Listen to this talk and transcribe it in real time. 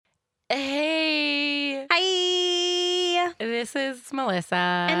This is Melissa.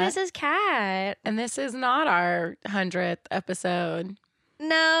 And this is Kat. And this is not our 100th episode.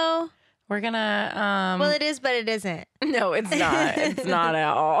 No. We're gonna well, it is, but it isn't. No, it's not. It's not at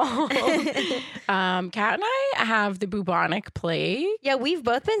all. Kat and I have the bubonic plague. Yeah, we've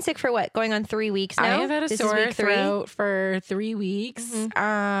both been sick for what? Going on 3 weeks now? I have had a This is sore week 3? throat for 3 weeks.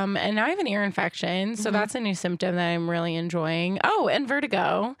 Mm-hmm. And now I have an ear infection. So that's a new symptom that I'm really enjoying. Oh, and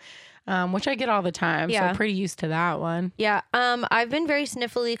vertigo, which I get all the time. So Yeah. I'm pretty used to that one. Yeah, I've been very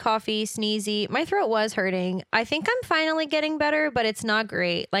sniffly, coughy, sneezy. My throat was hurting. I think I'm finally getting better, but it's not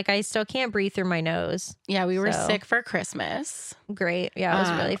great. Like, I still can't breathe through my nose. Yeah, we were So. sick for Christmas. Great. Yeah, it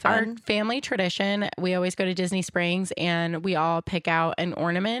was really Our fun. family tradition, we always go to Disney Springs and we all pick out an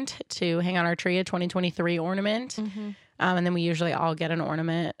ornament to hang on our tree, a 2023 ornament. And then we usually all get an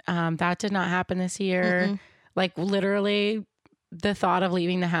ornament. That did not happen this year. Like, literally, the thought of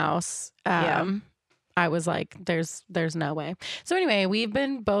leaving the house, I was like, there's no way. So anyway, we've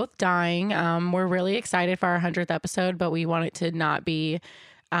been both dying. We're really excited for our 100th episode, but we want it to not be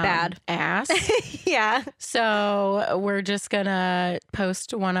Bad. ass. Yeah. So we're just gonna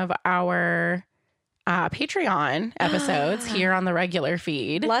post one of our Patreon episodes here on the regular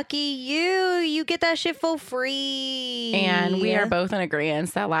feed. Lucky you. You get that shit for free. And we are both in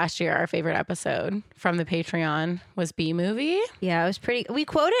agreement that last year our favorite episode from the Patreon was B Movie. Yeah, it was pretty. We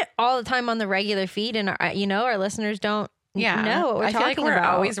quote it all the time on the regular feed, and our listeners don't know what we're I feel like talking we're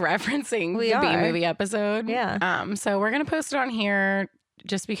about. always referencing We the B are. Movie episode. Yeah. So we're gonna post it on here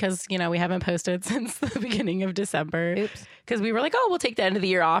just because we haven't posted since the beginning of December. Oops. Because we were like, oh, we'll take the end of the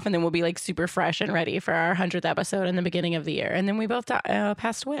year off and then we'll be like super fresh and ready for our 100th episode in the beginning of the year. And then we both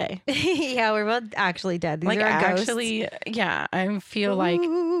passed away. Yeah, we're both actually dead. These Like, are our actually, yeah, I feel like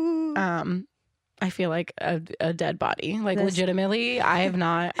a dead body. Like, legitimately, I have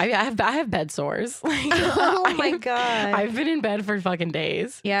not. I have bed sores. Like, Oh my God. I've been in bed for fucking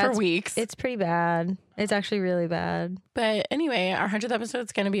days. Yeah, for weeks. It's pretty bad. It's actually really bad. But anyway, our 100th episode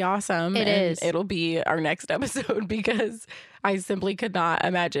is going to be awesome. It is. It'll be our next episode because I simply could not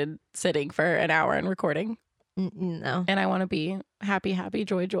imagine sitting for an hour and recording. No. And I want to be happy, happy,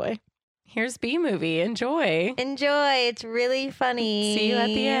 joy, joy. Here's B Movie. Enjoy. Enjoy. It's really funny. See you at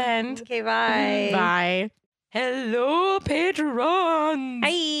the end. Okay, bye. Bye. Hello, patrons.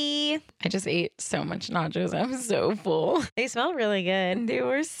 Hi. I just ate so much nachos. I'm so full. They smell really good. They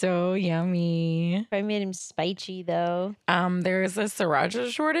were so yummy. I made them spicy though. There's a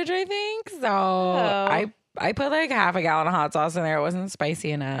sriracha shortage, I think. So Oh. I put like half a gallon of hot sauce in there. It wasn't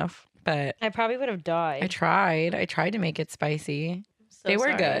spicy enough, but I probably would have died. I tried to make it spicy. So They were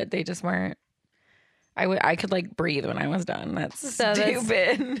sorry. good. They just weren't. I could like breathe when I was done. That's So that's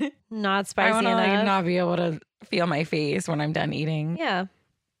stupid. Not I spicy want to enough. like not be able to feel my face when I'm done eating Yeah.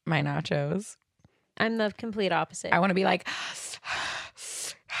 my nachos. I'm the complete opposite. I want to be like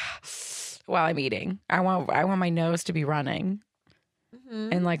while I'm eating. I want my nose to be running.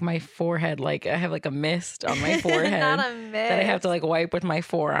 And like my forehead, like I have like a mist on my forehead Not a that I have to like wipe with my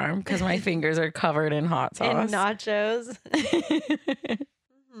forearm because my fingers are covered in hot sauce. and nachos.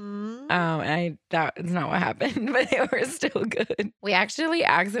 That is not what happened, but they were still good. We actually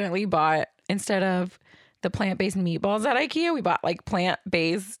accidentally bought, instead of the plant-based meatballs at IKEA, we bought like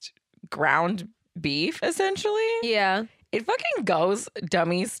plant-based ground beef, essentially. Yeah. It fucking goes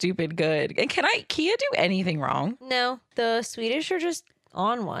dummy stupid good. And can IKEA do anything wrong? No, the Swedish are just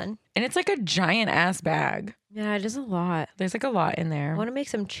on one. And it's like a giant ass bag. Yeah, it is a lot. There's like a lot in I there. want to make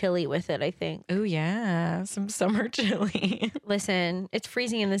some chili with it, I think. Oh yeah, some summer chili. Listen, it's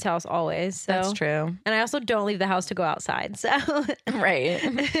freezing in this house always. So. That's true. And I also don't leave the house to go outside. So Right.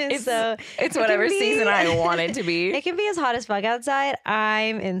 It's so it's it whatever can be- season I want it to be. it can be as hot as fuck outside.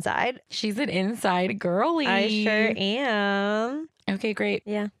 I'm inside. She's an inside girly. I sure am. Okay, great.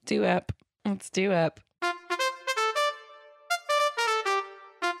 Yeah. Do up. Let's do up.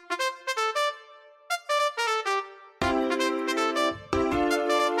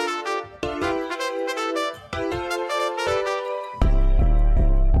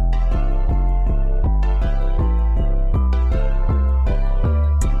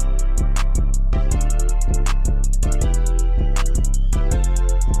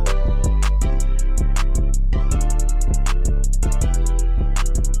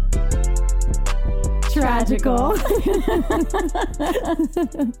 Tragical.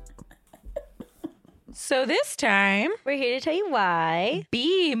 So this time, We're here to tell you why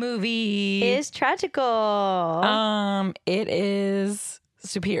B movie is tragical. it is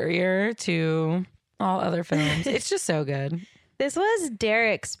superior to all other films. It's just so good. This was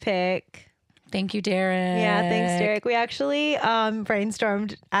Derek's pick. Thank you, Derek. Yeah, thanks, Derek. We actually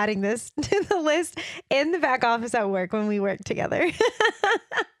brainstormed adding this to the list in the back office at work when we worked together.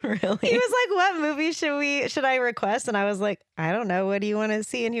 Really? He was like, "What movie should I request?" And I was like, "I don't know. What do you want to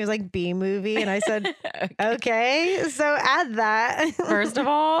see?" And he was like, "B movie." And I said, "Okay, so add that." First of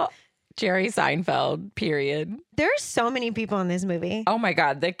all, Jerry Seinfeld, period. There's so many people in this movie. Oh my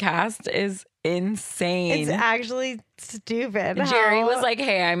God, the cast is insane. It's actually stupid. Jerry was like,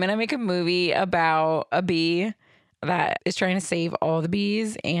 hey, I'm going to make a movie about a bee that is trying to save all the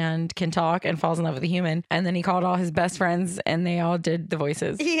bees and can talk and falls in love with a human. And then he called all his best friends and they all did the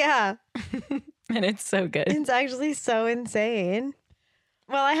voices. Yeah. And it's so good. It's actually so insane.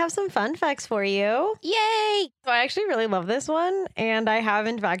 Well, I have some fun facts for you. Yay! So I actually really love this one, and I have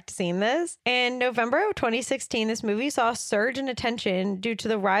in fact seen this. In November of 2016, this movie saw a surge in attention due to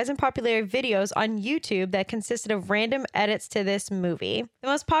the rise in popularity of videos on YouTube that consisted of random edits to this movie. The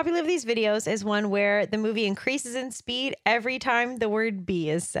most popular of these videos is one where the movie increases in speed every time the word bee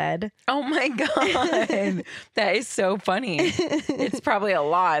is said. Oh my God. That is so funny. It's probably a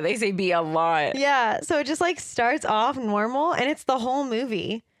lot. They say bee a lot. Yeah, so it just like starts off normal, and it's the whole movie.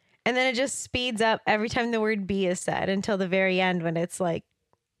 And then it just speeds up every time the word bee is said until the very end when it's like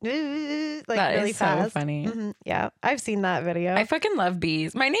that really is fast. So funny. Mm-hmm. Yeah, I've seen that video. I fucking love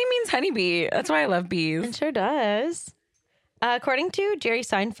bees. My name means honeybee. That's why I love bees. It sure does. According to Jerry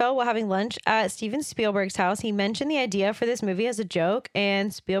Seinfeld, while having lunch at Steven Spielberg's house, he mentioned the idea for this movie as a joke,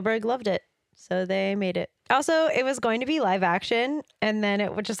 and Spielberg loved it. So they made it. Also, it was going to be live action, and then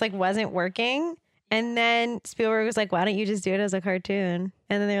it just like wasn't working. And then Spielberg was like, why don't you just do it as a cartoon?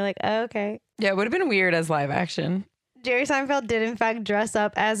 And then they were like, oh, okay. Yeah, it would have been weird as live action. Jerry Seinfeld did, in fact, dress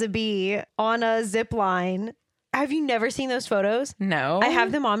up as a bee on a zip line. Have you never seen those photos? No. I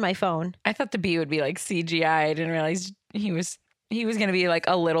have them on my phone. I thought the bee would be like CGI. I didn't realize he was going to be like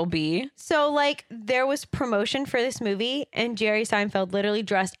a little bee. So like there was promotion for this movie and Jerry Seinfeld literally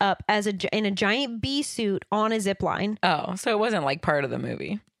dressed up as in a giant bee suit on a zip line. Oh, so it wasn't like part of the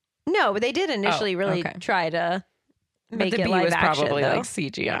movie. No, but they did initially really try to make it live action. But the bee was probably like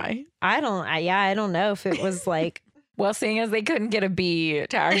CGI. I don't know if it was like. Well, seeing as they couldn't get a bee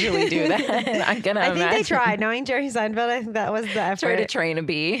to actually do that, I'm gonna imagine. I think they tried. Knowing Jerry Seinfeld, I think that was the effort. Try to train a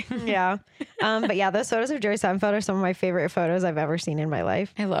bee. Yeah. But yeah, those photos of Jerry Seinfeld are some of my favorite photos I've ever seen in my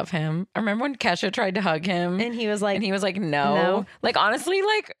life. I love him. I remember when Kesha tried to hug him. And he was like, no. Like, honestly,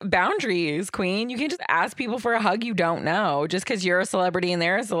 like, boundaries, queen. You can't just ask people for a hug you don't know just because you're a celebrity and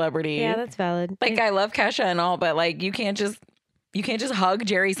they're a celebrity. Yeah, that's valid. Like, I love Kesha and all, but like, you can't just hug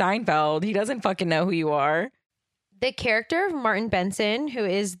Jerry Seinfeld. He doesn't fucking know who you are. The character of Martin Benson, who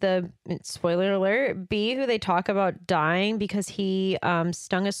is the, spoiler alert, bee who they talk about dying because he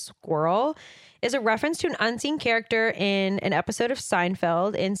stung a squirrel, is a reference to an unseen character in an episode of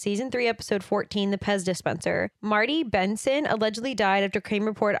Seinfeld in season 3, episode 14, The Pez Dispenser. Marty Benson allegedly died after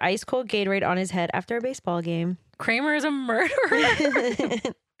Kramer poured ice cold Gatorade on his head after a baseball game. Kramer is a murderer.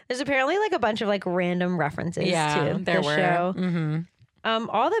 There's apparently like a bunch of like random references to there the were. show. Mm-hmm.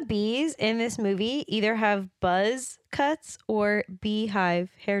 All the bees in this movie either have buzz cuts or beehive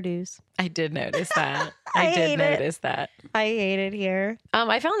hairdos. I did notice that. I did notice that. I hate it here.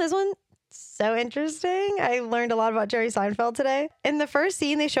 I found this one so interesting. I learned a lot about Jerry Seinfeld today. In the first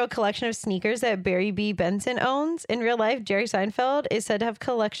scene, they show a collection of sneakers that Barry B. Benson owns. In real life, Jerry Seinfeld is said to have a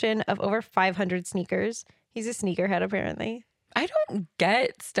collection of over 500 sneakers. He's a sneakerhead, apparently. I don't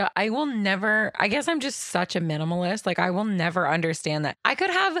get stuff. I guess I'm just such a minimalist. Like, I will never understand that. I could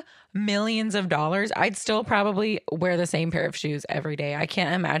have millions of dollars. I'd still probably wear the same pair of shoes every day. I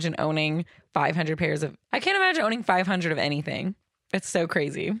can't imagine owning 500 of anything. It's so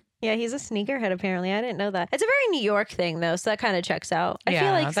crazy. Yeah, he's a sneakerhead, apparently. I didn't know that. It's a very New York thing, though, so that kind of checks out. I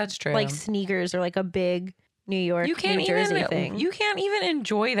feel like that's true. Like sneakers are like a big New York, New Jersey thing. You can't even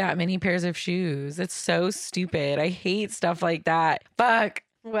enjoy that many pairs of shoes. It's so stupid. I hate stuff like that. Fuck.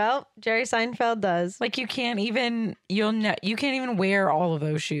 Well, Jerry Seinfeld does. Like, you can't even wear all of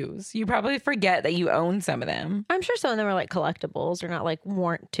those shoes. You probably forget that you own some of them. I'm sure some of them are like collectibles or not like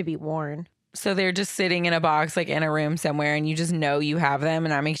worn to be worn. So they're just sitting in a box, like in a room somewhere, and you just know you have them,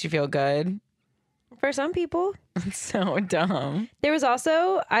 and that makes you feel good. For some people. It's so dumb. There was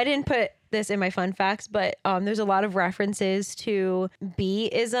also, I didn't put this in my fun facts, but there's a lot of references to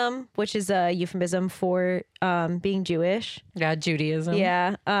bee-ism, which is a euphemism for being Jewish. Yeah, Judaism.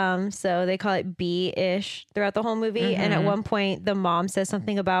 Yeah. So they call it bee-ish throughout the whole movie. Mm-hmm. And at one point, the mom says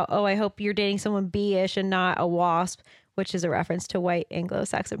something about, oh, I hope you're dating someone bee-ish and not a wasp, which is a reference to white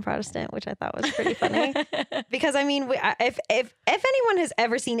Anglo-Saxon Protestant, which I thought was pretty funny. Because, I mean, if anyone has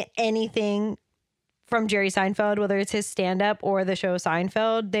ever seen anything from Jerry Seinfeld, whether it's his stand-up or the show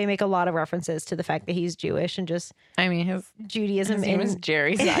Seinfeld, they make a lot of references to the fact that he's Jewish and just his Judaism name is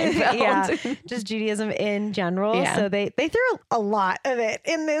Jerry Seinfeld. yeah, just Judaism in general. Yeah. So they threw a lot of it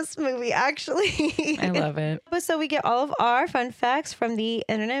in this movie, actually. I love it. But so we get all of our fun facts from the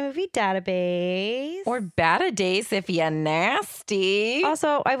Internet Movie Database. Or bad days if you're nasty.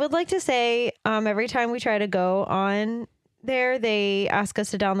 Also, I would like to say, every time we try to go on there, they ask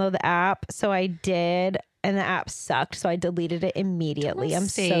us to download the app. So I did, and the app sucked. So I deleted it immediately. I'm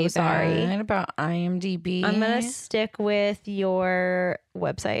so sorry. About IMDb. I'm going to stick with your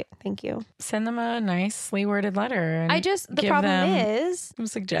website. Thank you. Send them a nicely worded letter. And the problem is some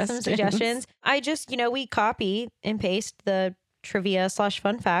suggestions. We copy and paste the trivia /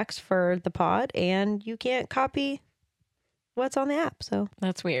 fun facts for the pod, and you can't copy what's on the app. So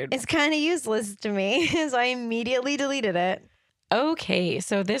that's weird. It's kind of useless to me. So I immediately deleted it. Okay,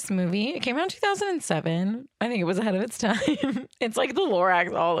 so this movie, it came out in 2007. I think it was ahead of its time. It's like the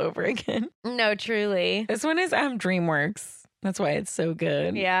Lorax all over again. No, truly. This one is DreamWorks. That's why it's so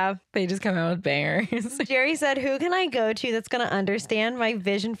good. Yeah. They just come out with bangers. Jerry said, who can I go to that's going to understand my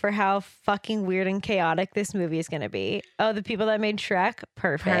vision for how fucking weird and chaotic this movie is going to be? Oh, the people that made Shrek?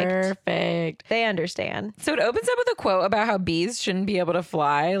 Perfect. They understand. So it opens up with a quote about how bees shouldn't be able to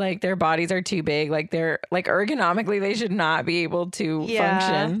fly. Like their bodies are too big. Like they're like ergonomically, they should not be able to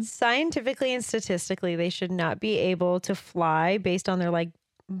function. Scientifically and statistically, they should not be able to fly based on their like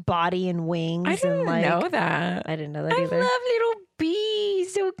body and wings. I didn't know that. I didn't know that I either. love little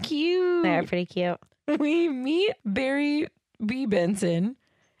bees. So cute. They're pretty cute. We meet Barry B. Benson.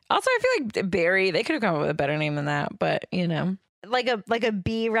 Also, I feel like Barry, they could have come up with a better name than that, but you know. Like a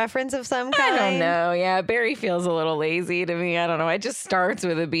bee reference of some kind. I don't know. Yeah, Barry feels a little lazy to me. I don't know. It just starts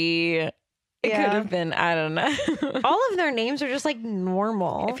with a B. It could have been, I don't know. All of their names are just like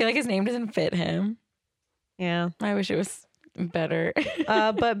normal. I feel like his name doesn't fit him. Yeah. I wish it was better.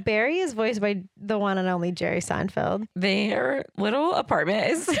 But Barry is voiced by the one and only Jerry Seinfeld. Their little apartment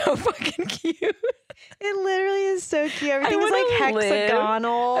is so fucking cute. It literally is so cute. Everything is like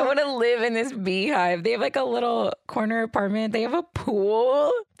hexagonal. I want to live in this beehive. They have like a little corner apartment. They have a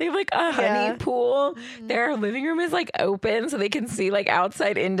pool. They have like a honey pool. Their living room is like open so they can see like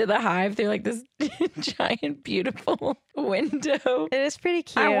outside into the hive. They're like this giant, beautiful window. It is pretty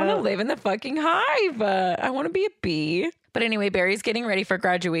cute. I want to live in the fucking hive. I want to be a bee. But anyway, Barry's getting ready for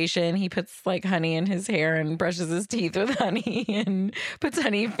graduation. He puts like honey in his hair and brushes his teeth with honey and puts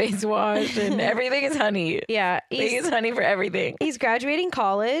honey face wash and everything is honey. Yeah. They use honey for everything. He's graduating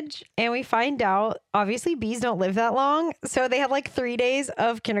college and we find out obviously bees don't live that long. So they have like 3 days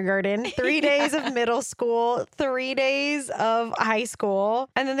of kindergarten, 3 days of middle school, 3 days of high school.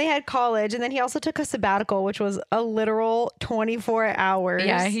 And then they had college. And then he also took a sabbatical, which was a literal 24 hours.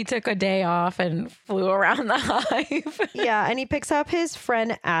 Yeah. He took a day off and flew around the hive. Yeah, and he picks up his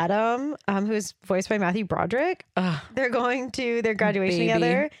friend Adam, who's voiced by Matthew Broderick. They're going to their graduation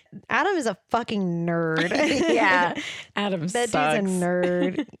together. Adam is a fucking nerd. Yeah, Adam that sucks. Dude's a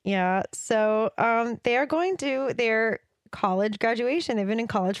nerd. Yeah, so they are going to their college graduation. They've been in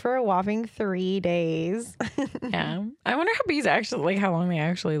college for a whopping 3 days. Yeah, I wonder how bees actually, like how long they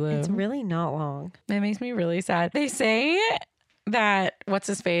actually live. It's really not long. That makes me really sad. They say that what's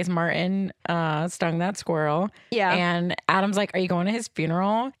his face Martin stung that squirrel. Yeah. And Adam's like, are you going to his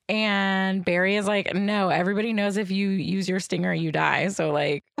funeral? And Barry is like, no, everybody knows if you use your stinger you die, so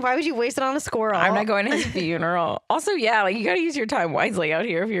like why would you waste it on a squirrel? I'm not going to his funeral. Also, yeah, like you gotta use your time wisely out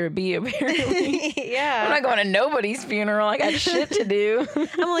here if you're a bee, apparently. Yeah, I'm not going to nobody's funeral. I got shit to do.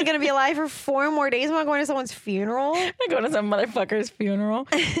 I'm only gonna be alive for 4 more days. I'm not going to someone's funeral. I'm not going to some motherfucker's funeral.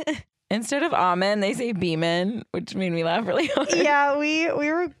 Instead of amen, they say beeman, which made me laugh really hard. Yeah, we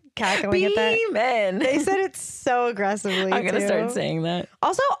were cackling at that. Beeman. They said it so aggressively. I'm going to start saying that.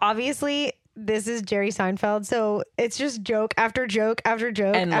 Also, obviously, this is Jerry Seinfeld, so it's just joke after joke after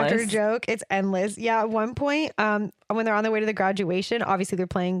joke after joke. It's endless. Yeah, at one point, when they're on their way to the graduation, obviously they're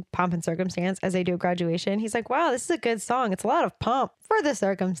playing Pomp and Circumstance as they do at graduation. He's like, wow, this is a good song. It's a lot of pomp for the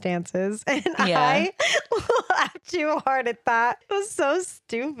circumstances. And I laughed too hard at that. It was so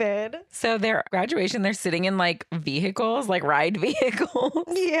stupid. So their graduation, they're sitting in like vehicles, like ride vehicles.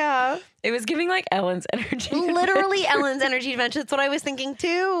 Yeah. It was giving like Ellen's Energy. Literally Ellen's Energy Adventure. That's what I was thinking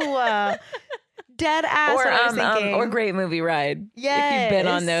too. Dead ass. Or, what I was thinking. Or Great Movie Ride. Yes. If you've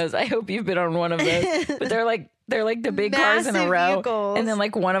been on those. I hope you've been on one of those. But they're like the big cars in a row. Vehicles. And then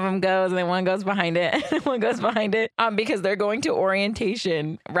like one of them goes and then one goes behind it. And one goes behind it. Because they're going to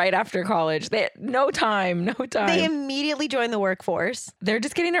orientation right after college. No time. They immediately join the workforce. They're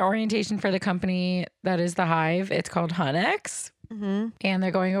just getting their orientation for the company that is the Hive. It's called Hunex. Mm-hmm. And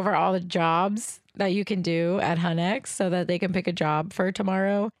they're going over all the jobs that you can do at Hunex so that they can pick a job for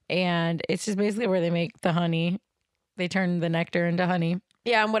tomorrow. And it's just basically where they make the honey. They turn the nectar into honey.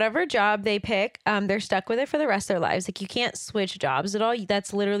 Yeah, and whatever job they pick, they're stuck with it for the rest of their lives. Like, you can't switch jobs at all.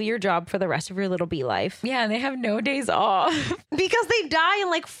 That's literally your job for the rest of your little bee life. Yeah, and they have no days off. Because they die in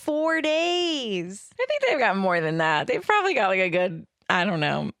like 4 days. I think they've got more than that. They've probably got like a good, I don't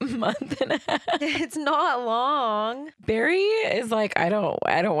know, month and a half. It's not long. Barry is like, I don't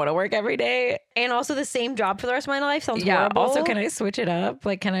want to work every day. And also the same job for the rest of my life sounds Yeah. horrible. Also, can I switch it up?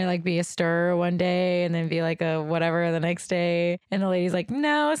 Like, can I like be a stir one day and then be like a whatever the next day? And the lady's like,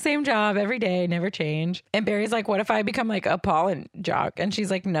 no, same job every day, never change. And Barry's like, what if I become like a pollen jock? And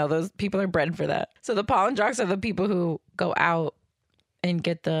she's like, no, those people are bred for that. So the pollen jocks are the people who go out and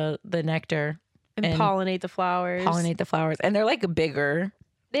get the nectar. And pollinate the flowers. Pollinate the flowers. And they're like bigger.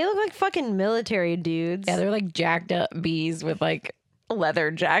 They look like fucking military dudes. Yeah, they're like jacked up bees with like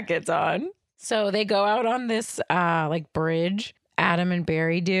leather jackets on. So they go out on this like bridge, Adam and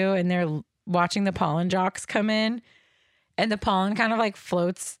Barry do, and they're watching the pollen jocks come in. And the pollen kind of like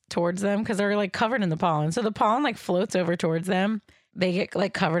floats towards them because they're like covered in the pollen. So the pollen like floats over towards them. They get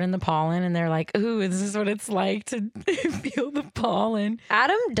like covered in the pollen and they're like, ooh, is this what it's like to feel the pollen?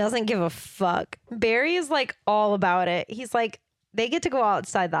 Adam doesn't give a fuck. Barry is like all about it. He's like, they get to go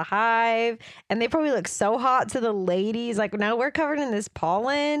outside the hive and they probably look so hot to the ladies. Like, now we're covered in this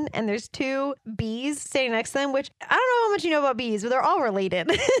pollen and there's 2 bees standing next to them, which I don't know how much you know about bees, but they're all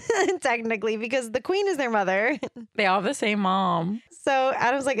related technically because the queen is their mother. They all have the same mom. So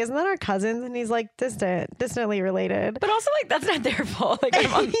Adam's like, isn't that our cousins? And he's like, distantly related. But also like, that's not their fault. Like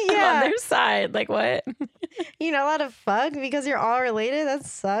I'm on their side. Like what? You're not allowed to fuck because you're all related? That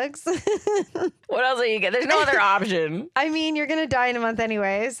sucks. What else are you get? There's no other option. I mean, you're going to die in a month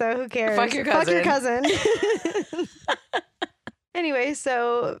anyway, so who cares? Fuck your cousin. Fuck your cousin. Anyway,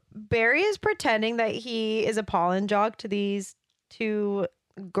 so Barry is pretending that he is a pollen jock to these 2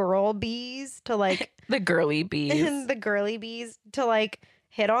 girl bees to like... The girly bees. The girly bees to like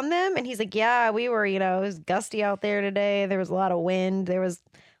hit on them. And he's like, yeah, we were, it was gusty out there today. There was a lot of wind. There was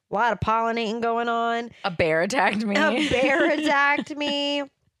a lot of pollinating going on. A bear attacked me. A bear attacked me.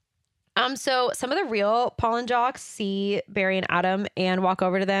 So some of the real pollen jocks see Barry and Adam and walk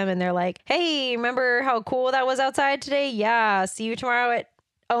over to them and they're like, hey, remember how cool that was outside today? Yeah. See you tomorrow at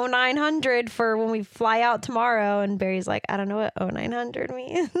 0900 for when we fly out tomorrow. And Barry's like, I don't know what 0900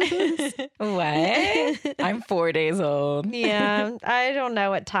 means. What? I'm 4 days old. Yeah. I don't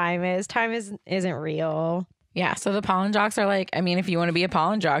know what time is. Time isn't real. Yeah, so the pollen jocks are like, I mean, if you want to be a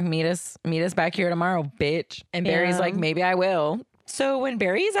pollen jock, meet us back here tomorrow, bitch. And Barry's like, maybe I will. So when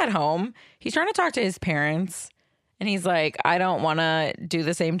Barry's at home, he's trying to talk to his parents. And he's like, I don't want to do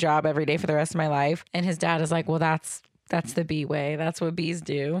the same job every day for the rest of my life. And his dad is like, well, that's the bee way. That's what bees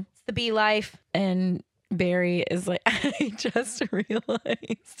do. It's the bee life. And Barry is like, I just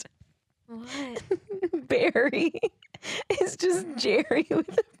realized. What? Barry is just Jerry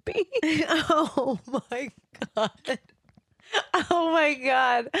with a bee. Oh my God. Oh my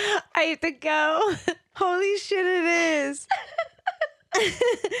God. I have to go. Holy shit, it is.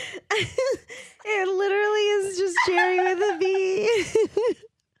 It literally is just Jerry with a bee.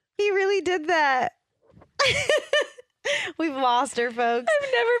 He really did that. We've lost her, folks. I've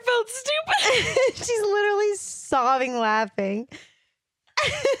never felt stupid. She's literally sobbing laughing.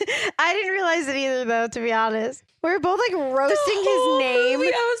 I didn't realize it either, though, to be honest. We're both like roasting his name.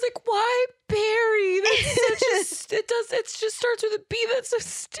 Movie, I was like, why Barry? That's such it just starts with a B. That's so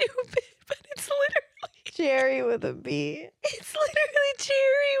stupid. But it's literally Jerry with a B. It's literally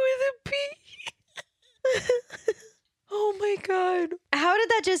Jerry with a B. Oh my God. How did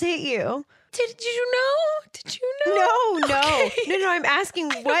that just hit you? Did you know? Did you know? No. Okay. No. I'm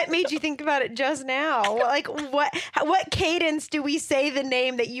asking what made you think about it just now? Like what cadence do we say the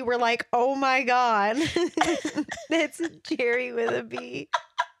name that you were like, oh my God, that's Jerry with a B.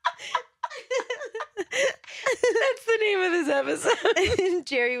 That's the name of this episode.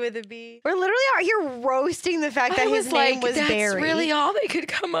 Jerry with a B. We're literally out here roasting the fact that his name was that's Barry. That's really all they could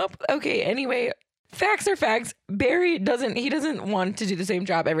come up. Okay, anyway. Facts are facts. Barry doesn't want to do the same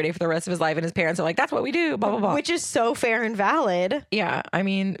job every day for the rest of his life. And his parents are like, that's what we do, blah, blah, blah. Which is so fair and valid. Yeah, I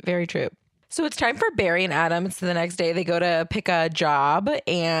mean, very true. So it's time for Barry and Adam. It's the next day. They go to pick a job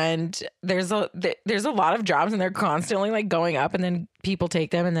and there's a lot of jobs and they're constantly like going up and then people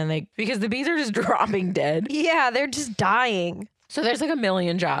take them and then because the bees are just dropping dead. Yeah, they're just dying. So there's like a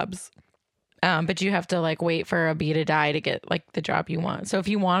million jobs. But you have to like wait for a bee to die to get like the job you want. So if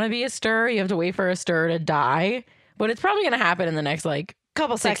you want to be a stir, you have to wait for a stir to die. But it's probably going to happen in the next like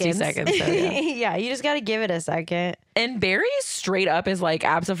couple 60 seconds. So, yeah. Yeah, you just got to give it a second. And Barry straight up is like,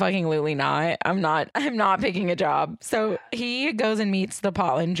 abso-fucking-lutely not. I'm not picking a job. So he goes and meets the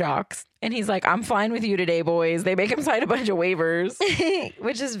pollen jocks. And he's like, I'm fine with you today, boys. They make him sign a bunch of waivers.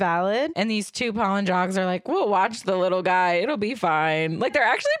 Which is valid. And these two pollen jocks are like, we'll watch the little guy. It'll be fine. Like, they're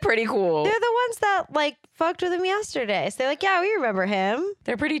actually pretty cool. They're the ones that like fucked with him yesterday. So they're like, yeah, we remember him.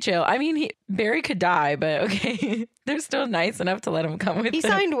 They're pretty chill. I mean, Barry could die, but okay. They're still nice enough to let him come with He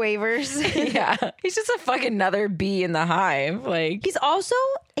them. signed waivers. Yeah. He's just a fucking another bee in the hive. Like,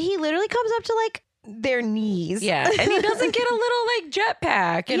 He literally comes up to like their knees. yeah. And he doesn't get a little like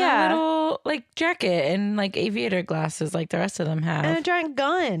jetpack and a little like jacket and like aviator glasses like the rest of them have. And a giant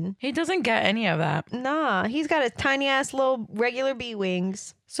gun. He doesn't get any of that. Nah, he's got a tiny ass little regular bee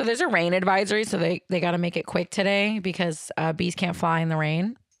wings. So there's a rain advisory. So they got to make it quick today because bees can't fly in the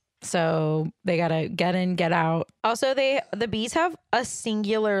rain. So they got to get in, get out. Also, the bees have a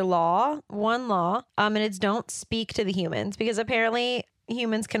singular law, one law, and it's don't speak to the humans because apparently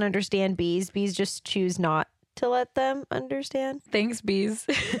humans can understand bees. Bees just choose not to let them understand. Thanks, bees,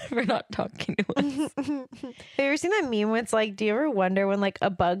 for not talking to us. Have you ever seen that meme where it's like, do you ever wonder when like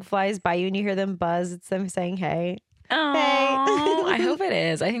a bug flies by you and you hear them buzz? It's them saying, hey. Oh, I hope it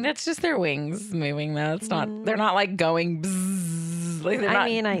is. I think that's just their wings moving though. It's not, they're not like going bzzz, like they're not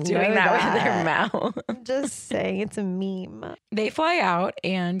doing that with their mouth. I'm just saying it's a meme. They fly out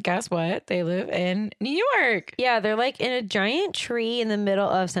and guess what? They live in New York. Yeah, they're like in a giant tree in the middle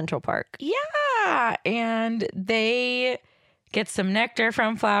of Central Park. Yeah. And they get some nectar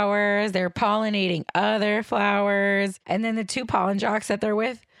from flowers. They're pollinating other flowers. And then the two pollen jocks that they're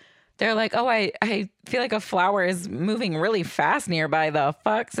with, they're like, oh, I feel like a flower is moving really fast nearby. The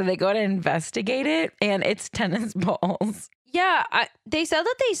fuck? So they go to investigate it and it's tennis balls. Yeah, they said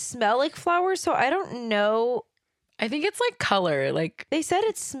that they smell like flowers, so I don't know. I think it's like color. Like they said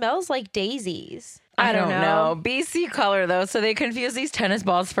it smells like daisies. I don't know. BC color though. So they confuse these tennis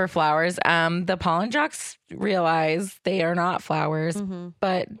balls for flowers. The pollen jocks realize they are not flowers,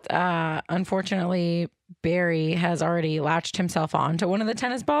 but unfortunately Barry has already latched himself onto one of the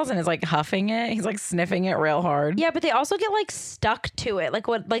tennis balls and is like huffing it. He's like sniffing it real hard. Yeah, but they also get like stuck to it. Like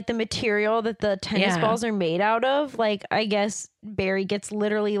the material that the tennis balls are made out of. Like I guess Barry gets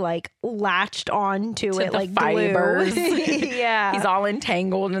literally like latched onto it like fibers. Yeah. He's all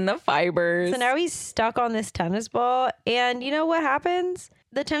entangled in the fibers. So now he's stuck on this tennis ball. And you know what happens?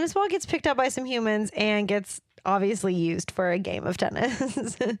 The tennis ball gets picked up by some humans and gets obviously used for a game of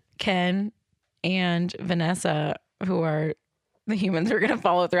tennis. Ken and Vanessa, who are the humans we're going to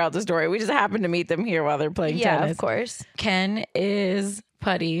follow throughout the story. We just happen to meet them here while they're playing tennis. Yeah, of course. Ken is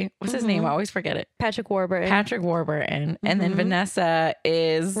Putty. What's his name? I always forget it. Patrick Warburton. Patrick Warburton. And then Vanessa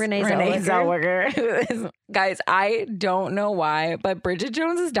is Renee Zellweger. Guys, I don't know why, but Bridget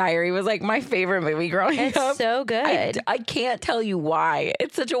Jones's Diary was like my favorite movie growing up. It's so good. I can't tell you why.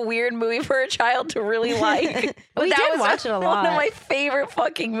 It's such a weird movie for a child to really like. We did watch it a lot. One of my favorite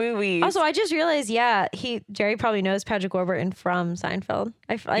fucking movies. Also, I just realized, Jerry probably knows Patrick Warburton from Seinfeld.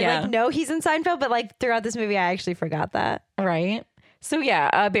 I like know he's in Seinfeld, but like throughout this movie, I actually forgot that. Right. So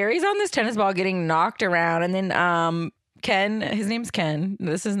yeah, Barry's on this tennis ball getting knocked around, and then Ken, his name's Ken.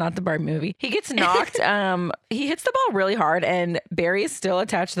 This is not the Barbie movie. He gets knocked. He hits the ball really hard, and Barry is still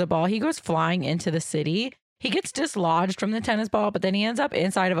attached to the ball. He goes flying into the city. He gets dislodged from the tennis ball, but then he ends up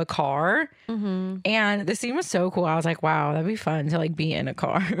inside of a car. And the scene was so cool. I was like, wow, that'd be fun to like be in a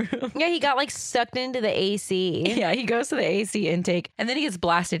car. Yeah, he got like sucked into the AC. Yeah, he goes to the AC intake and then he gets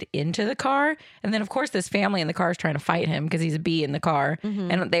blasted into the car. And then, of course, this family in the car is trying to fight him because he's a bee in the car.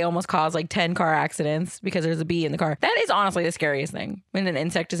 And they almost cause like 10 car accidents because there's a bee in the car. That is honestly the scariest thing when an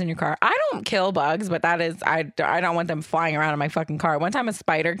insect is in your car. I don't kill bugs, but that is, I don't want them flying around in my fucking car. One time a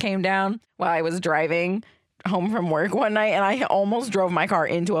spider came down while I was driving home from work one night and I almost drove my car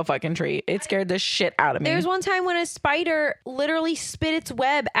into a fucking tree. It scared the shit out of me. There's one time when a spider literally spit its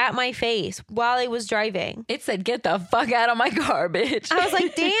web at my face while I was driving. It said, get the fuck out of my car, bitch. I was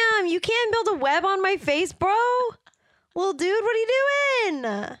like, damn, you can't build a web on my face, bro. Well, dude, what are you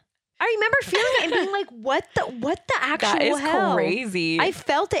doing? I remember feeling it and being like, what the actual that is hell? Crazy. I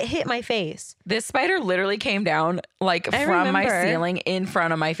felt it hit my face. This spider literally came down like from my ceiling in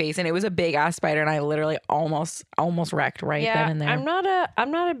front of my face, and it was a big ass spider, and I literally almost wrecked right then and there.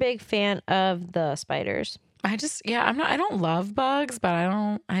 I'm not a big fan of the spiders. I don't love bugs, but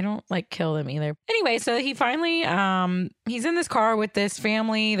I don't like kill them either. Anyway, so he finally he's in this car with this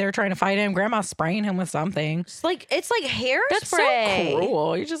family. They're trying to fight him. Grandma's spraying him with something. It's like hairspray. That's so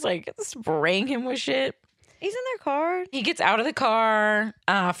cruel. You're just like spraying him with shit. He's in their car. He gets out of the car,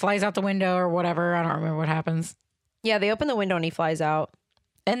 flies out the window or whatever. I don't remember what happens. Yeah, they open the window and he flies out.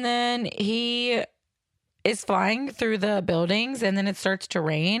 And then he is flying through the buildings and then it starts to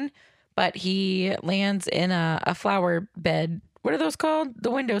rain, but he lands in a flower bed. What are those called? The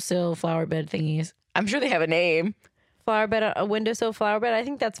windowsill flower bed thingies. I'm sure they have a name. Flower bed, a windowsill flower bed. I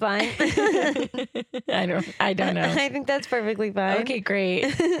think that's fine. I don't know. I think that's perfectly fine. Okay,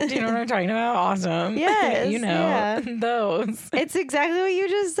 great. Do you know what I'm talking about? Awesome. Yes, You know, yeah. those. It's exactly what you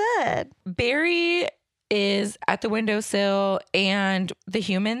just said. Barry is at the windowsill and the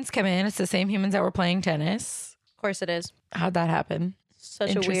humans come in. It's the same humans that were playing tennis. Of course it is. How'd that happen?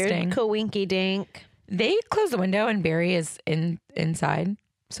 Such a weird Interesting. coinky dink. They close the window and Barry is inside.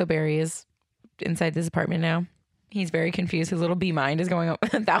 So Barry is inside this apartment now. He's very confused. His little bee mind is going up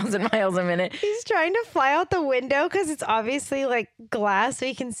 1,000 miles a minute. He's trying to fly out the window because it's obviously like glass so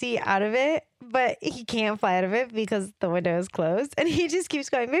he can see out of it, but he can't fly out of it because the window is closed. And he just keeps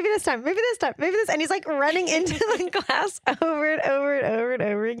going, maybe this time, maybe this time, maybe this. And he's like running into the glass over and over and over and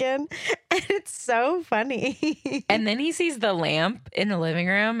over again. And it's so funny. And then he sees the lamp in the living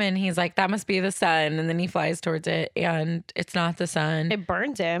room and he's like, that must be the sun. And then he flies towards it and it's not the sun. It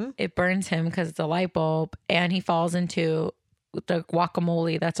burns him. It burns him because it's a light bulb and he falls into the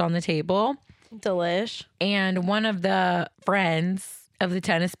guacamole that's on the table. Delish. And one of the friends of the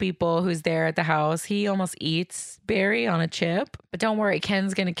tennis people who's there at the house, he almost eats Barry on a chip. But don't worry,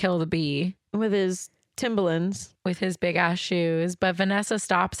 Ken's going to kill the bee With his Timberlands. with his big ass shoes. But Vanessa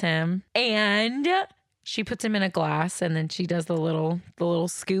stops him and she puts him in a glass and then she does the little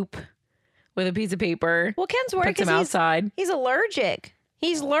scoop with a piece of paper. Well, Ken's worried Puts him because outside. he's allergic.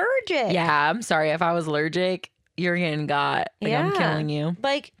 He's allergic. Yeah, I'm sorry. If I was allergic, you're getting got. Like, I'm Yeah. killing you.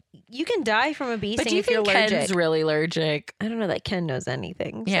 Like, you can die from a bee But sting do you if you're think allergic. Ken's really allergic? I don't know that Ken knows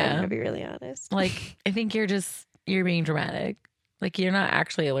anything. So Yeah. I'm going to be really honest. Like, I think you're being dramatic. Like, you're not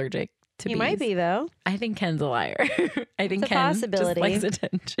actually allergic to You bees. might be, though. I think Ken's a liar. I think It's a Ken possibility. just likes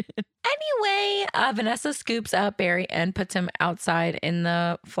attention. Anyway, Vanessa scoops up Barry and puts him outside in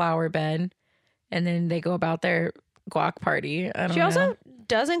the flower bed. And then they go about their guac party. I don't She know. also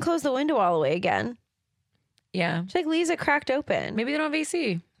doesn't close the window all the way again. Yeah. She like leaves it cracked open. Maybe they don't have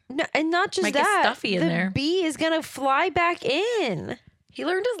AC. No, and not just Might get that. stuffy in the there. bee is gonna fly back in. He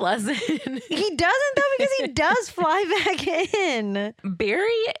learned his lesson. He doesn't though because he does fly back in.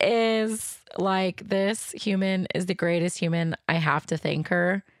 Barry is like, this human is the greatest human. I have to thank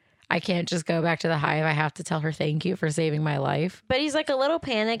her. I can't just go back to the hive. I have to tell her thank you for saving my life. But he's like a little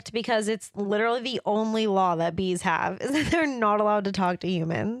panicked because it's literally the only law that bees have is that they're not allowed to talk to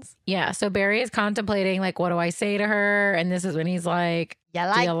humans. Yeah. So Barry is contemplating, like, what do I say to her? And this is when he's like, You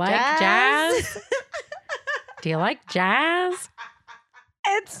do you like jazz? Do you like jazz?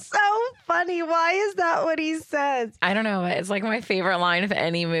 It's so funny. Why is that what he says? I don't know. It's like my favorite line of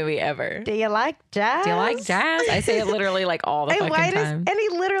any movie ever. Do you like jazz? Do you like jazz? I say it literally like all the And fucking why time. and he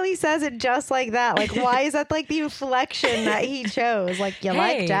literally says it just like that. Like, why is that like the inflection that he chose? Like, you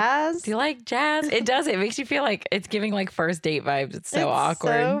like Hey, jazz? Do you like jazz? It does. It makes you feel like it's giving like first date vibes. It's so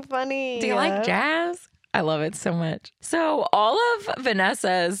awkward. So funny. Do you like jazz? I love it so much. So all of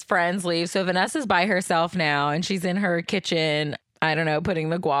Vanessa's friends leave. So Vanessa's by herself now and she's in her kitchen, I don't know, putting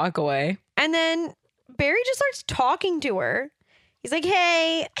the guac away. And then Barry just starts talking to her. He's like,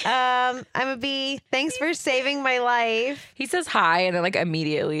 hey, I'm a bee. Thanks for saving my life. He says hi and then like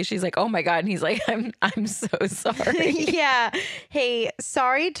immediately she's like, oh my God. And he's like, I'm so sorry. Yeah. Hey,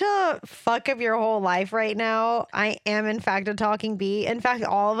 sorry to fuck up your whole life right now. I am, in fact, a talking bee. In fact,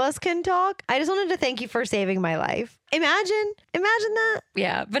 all of us can talk. I just wanted to thank you for saving my life. Imagine that.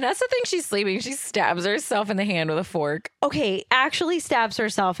 Yeah. Vanessa thinks she's sleeping. She stabs herself in the hand with a fork. Okay, actually stabs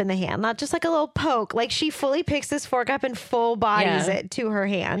herself in the hand, not just like a little poke. Like she fully picks this fork up and full bodies Yeah. it to her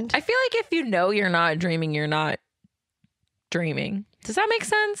hand. I feel like if you know you're not dreaming, you're not dreaming. Does that make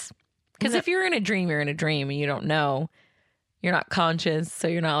sense? Because if you're in a dream, you're in a dream and you don't know. You're not conscious. So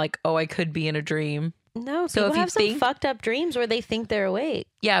you're not like, oh, I could be in a dream. No, So people if you have some think- fucked up dreams where they think they're awake.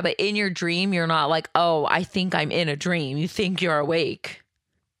 Yeah, but in your dream, you're not like, oh, I think I'm in a dream. You think you're awake.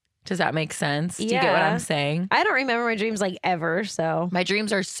 Does that make sense? Do you get what Yeah. I'm saying? I don't remember my dreams like ever, so My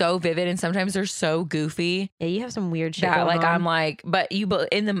dreams are so vivid and sometimes they're so goofy yeah, you have some weird shit that going like on. I'm like, but in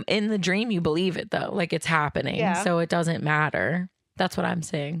the dream you believe it though, like it's happening, Yeah. so it doesn't matter. That's what I'm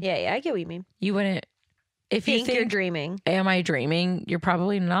saying. Yeah, I get what you mean. You wouldn't if you Think you're think, dreaming. am I dreaming? You're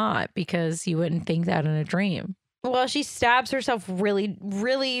probably not because you wouldn't think that in a dream. Well, she stabs herself really,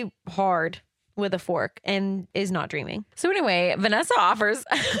 really hard with a fork and is not dreaming. So anyway, Vanessa offers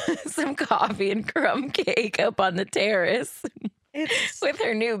some coffee and crumb cake up on the terrace. It's with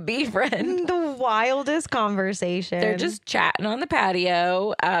her new bee friend. the wildest conversation. They're just chatting on the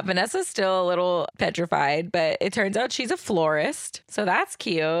patio. Vanessa's still a little petrified, but it turns out she's a florist. So that's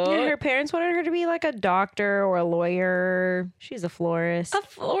cute. Yeah, her parents wanted her to be like a doctor or a lawyer. She's a florist.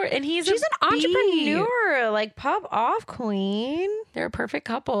 And she's an entrepreneur. Like, pop off, queen. They're a perfect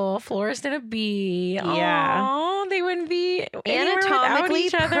couple, florist and a bee. Yeah. Aww, they wouldn't be Anatomically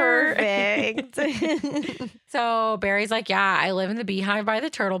each other. perfect. So Barry's like, yeah, I live in the beehive by the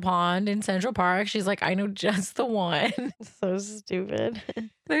turtle pond in Central Park. She's like, I know just the one. So stupid.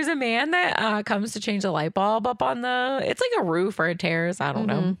 There's a man that comes to change the light bulb up on it's like a roof or a terrace. I don't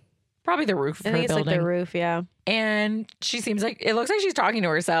know. Probably the roof of I her think it's building. like the roof, yeah. And she seems like, it looks like she's talking to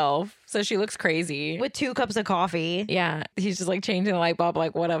herself. So she looks crazy. With 2 cups of coffee. Yeah. He's just like changing the light bulb.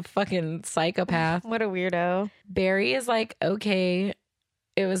 Like, what a fucking psychopath. What a weirdo. Barry is like, okay,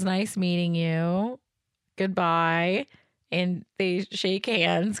 it was nice meeting you. Goodbye. And they shake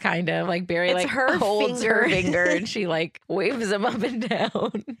hands, kind of like Barry, It's like her holds finger. her finger and she like waves him up and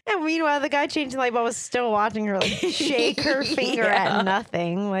down. And meanwhile, the guy changing the light bulb was still watching her like shake her finger Yeah. at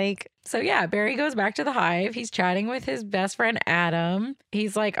nothing. Like, So yeah, Barry goes back to the hive. He's chatting with his best friend, Adam.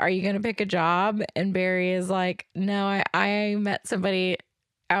 He's like, are you going to pick a job? And Barry is like, no, I met somebody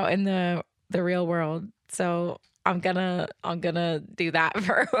out in the real world. So I'm gonna do that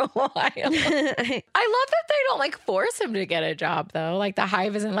for a while. I love that they don't like force him to get a job though. Like the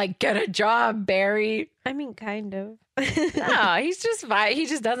hive isn't like, get a job, Barry. I mean, kind of. No, he's just fine. He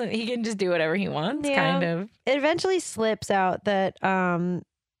just doesn't. He can just do whatever he wants. Yeah. Kind of. It eventually slips out that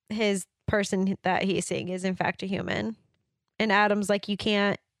his person that he's seeing is in fact a human. And Adam's like, you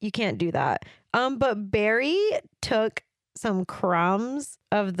can't do that. But Barry took some crumbs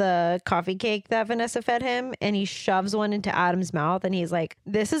of the coffee cake that Vanessa fed him and he shoves one into Adam's mouth and he's like,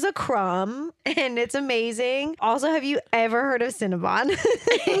 this is a crumb and it's amazing. Also, have you ever heard of Cinnabon?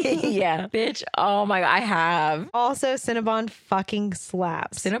 Yeah, bitch. Oh my God, I have. Also, Cinnabon fucking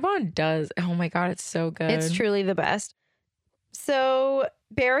slaps. Cinnabon does. Oh my God, it's so good. It's truly the best. So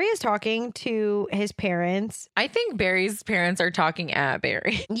Barry is talking to his parents. I think Barry's parents are talking at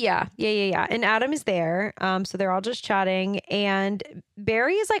Barry. Yeah. And Adam is there. So they're all just chatting. And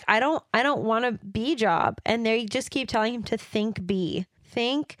Barry is like, I don't want a bee job. And they just keep telling him to think bee.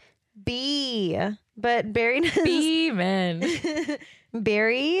 Think bee. But Barry Bee men.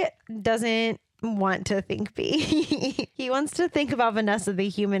 Barry doesn't want to think bee. He wants to think about Vanessa the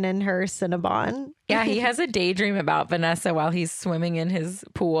human and her Cinnabon. Yeah, he has a daydream about Vanessa while he's swimming in his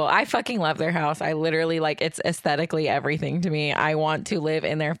pool. I fucking love their house. I literally like it's aesthetically everything to me. I want to live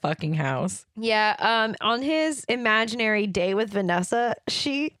in their fucking house. Yeah, on his imaginary day with Vanessa,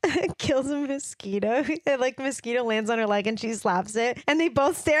 she kills a mosquito. Like mosquito lands on her leg and she slaps it. And they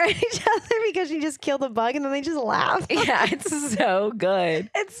both stare at each other because she just killed a bug and then they just laugh. Yeah, it's so good.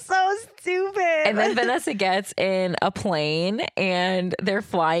 It's so stupid. And then Vanessa gets in a plane and they're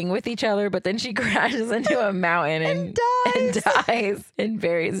flying with each other, but then she crashes into a mountain and dies in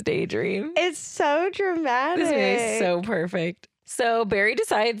Barry's daydream. It's so dramatic. This movie is so perfect. So Barry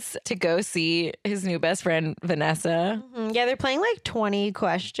decides to go see his new best friend, Vanessa. Yeah, they're playing like 20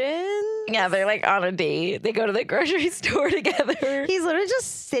 questions. Yeah, they're like on a date. They go to the grocery store together. He's literally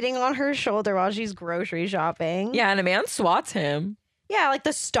just sitting on her shoulder while she's grocery shopping. Yeah, and a man swats him. Yeah, like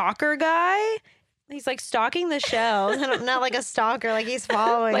the stalker guy. He's like stalking the shelves. Not like a stalker, like he's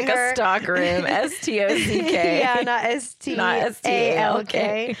following Like her. a stock room. S-T-O-C-K. Yeah, not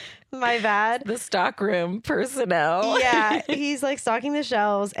S-T-A-L-K. My bad. The stock room personnel. Yeah, he's like stalking the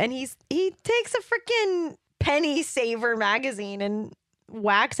shelves and he takes a freaking Penny Saver magazine and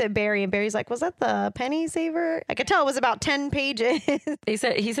whacks at Barry, and Barry's like, was that the Penny Saver? I could tell it was about 10 pages. He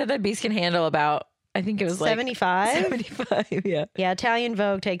said that beast can handle about, I think it was like 75? 75, yeah. Yeah, Italian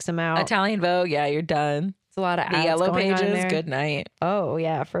Vogue takes him out. Italian Vogue, yeah, you're done. It's a lot of The ads yellow going on pages, there. good night. Oh,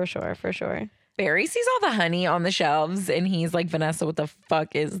 yeah, for sure. Barry sees all the honey on the shelves and he's like, Vanessa, what the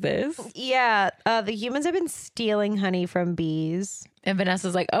fuck is this? Yeah, the humans have been stealing honey from bees. And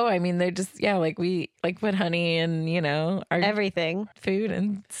Vanessa's like, oh, I mean, they're just, yeah, like we like put honey in, you know, our Everything. food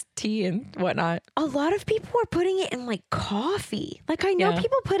and tea and whatnot. A lot of people are putting it in like coffee. Like I know Yeah.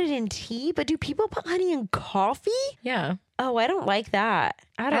 people put it in tea, but do people put honey in coffee? Yeah. Oh, I don't like that.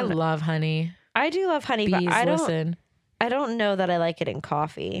 I I don't know. love honey. I do love honey, Bees, but I listen. don't know that I like it in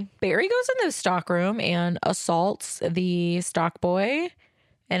coffee. Barry goes in the stock room and assaults the stock boy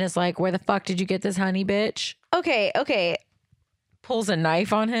and is like, where the fuck did you get this honey, bitch? Okay. Pulls a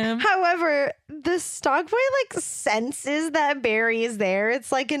knife on him. However, the stock boy like senses that Barry is there.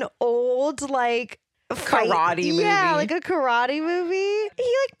 It's like an old like Karate movie. Yeah, like a karate movie.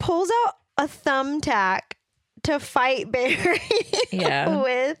 He like pulls out a thumbtack to fight Barry Yeah.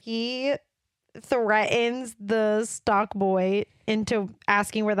 with. He threatens the stock boy into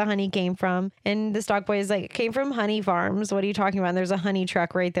asking where the honey came from. And the stock boy is like, it came from Honey Farms. What are you talking about? And there's a honey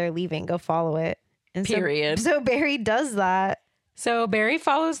truck right there leaving. Go follow it. And Period. So Barry does that. So Barry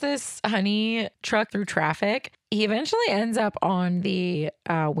follows this honey truck through traffic. He eventually ends up on the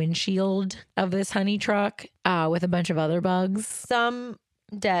windshield of this honey truck with a bunch of other bugs. Some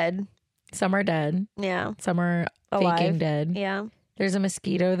dead. Some are dead. Yeah. Some are Alive. faking dead. Yeah. There's a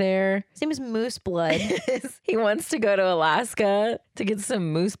mosquito there. His name is Moose Blood. He wants to go to Alaska to get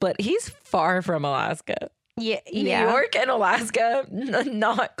some moose blood. He's far from Alaska. Yeah. New York and Alaska,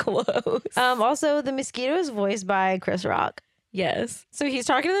 not close. Also, the mosquito is voiced by Chris Rock. Yes. So he's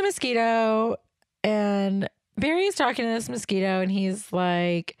talking to the mosquito, and Barry's talking to this mosquito, and he's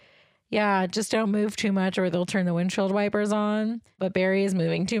like, yeah, just don't move too much or they'll turn the windshield wipers on. But Barry is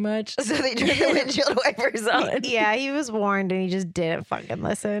moving too much, so they turn the windshield wipers on. Yeah, he was warned and he just didn't fucking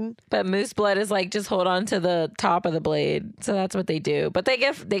listen. But Moose Blood is like, just hold on to the top of the blade. So that's what they do. But they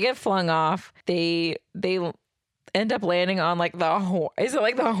get flung off. They end up landing on like the horn. Is it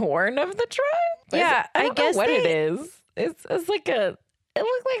like the horn of the truck? Yeah, I don't guess know what it is. It's like it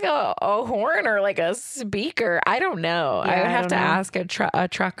looked like a horn or like a speaker. I don't know. Yeah, I would I have to don't know. ask a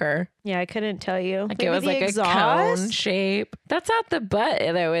trucker. Yeah, I couldn't tell you. Like Maybe it was the like exhaust? a cone shape. That's not the butt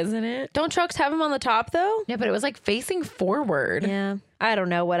though, isn't it? Don't trucks have him on the top though? Yeah, but it was like facing forward. Yeah. I don't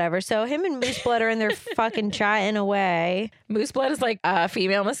know, whatever. So him and Moose Blood are in there fucking chatting away. Moose Blood is like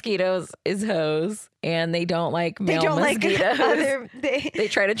female mosquitoes is hoes, and they don't like male mosquitoes. They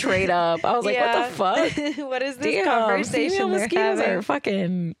try to trade up. I was like, what the fuck? What is this Damn, conversation female they're mosquitoes having? are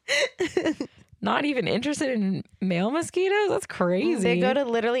fucking not even interested in male mosquitoes. That's crazy. They go to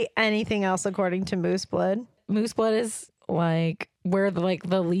literally anything else according to Moose Blood. Moose Blood is like we're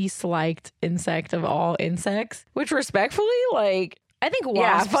the least liked insect of all insects, which respectfully, like, I think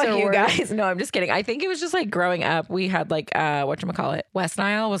yeah, wasps fuck are you worse. guys. No, I'm just kidding. I think it was just like growing up, we had like whatchamacallit. West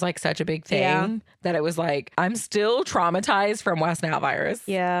Nile was like such a big thing Yeah. that it was like I'm still traumatized from West Nile virus.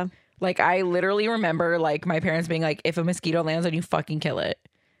 Yeah. Like I literally remember like my parents being like, if a mosquito lands on you, fucking kill it.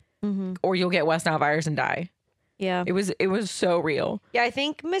 Mm-hmm. Or you'll get West Nile virus and die. Yeah. It was so real. Yeah, I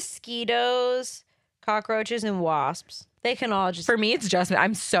think mosquitoes, cockroaches, and wasps, they can all just For me, it's just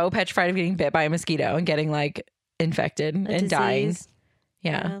I'm so petrified of getting bit by a mosquito and getting like infected and dying. disease.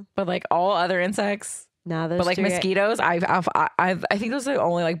 Yeah. Yeah. But like all other insects, No, those but like three- mosquitoes, I think those are the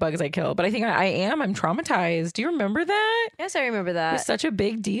only like bugs I kill. But I think I'm traumatized. Do you remember that? Yes, I remember It that. was such a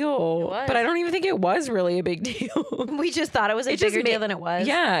big deal. was. But I don't even think it was really a big deal. We just thought it was a It just bigger ma- deal than it was.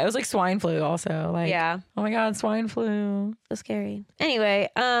 Yeah, it was like swine flu also. Like, Yeah. oh my God, swine flu. So scary. Anyway,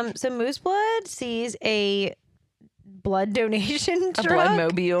 so Moose Blood sees a blood donation A truck. blood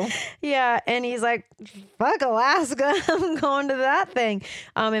mobile. Yeah, and he's like, fuck Alaska, I'm going to that thing.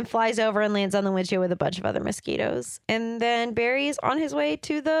 And flies over and lands on the windshield with a bunch of other mosquitoes. And then Barry's on his way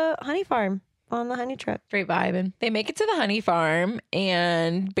to the honey farm on the honey truck. Straight vibing. They make it to the honey farm,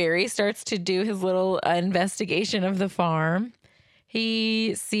 and Barry starts to do his little investigation of the farm.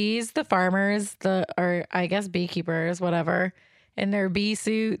 He sees the farmers, or I guess beekeepers, whatever, in their bee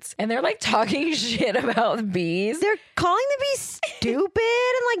suits, and they're like talking shit about the bees. They're calling the bees stupid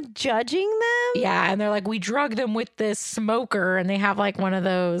and like judging them. Yeah, and they're like, we drug them with this smoker, and they have like one of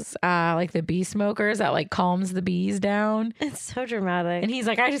those, like the bee smokers that like calms the bees down. It's so dramatic. And he's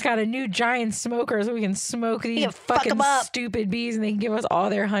like, I just got a new giant smoker so we can smoke these Yeah, fuck fucking 'em up. stupid bees and they can give us all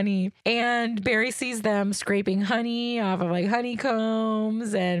their honey. And Barry sees them scraping honey off of like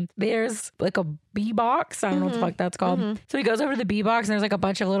honeycombs, and there's like a bee box. I don't know what the fuck that's called. So he goes over to the bee box, and there's like a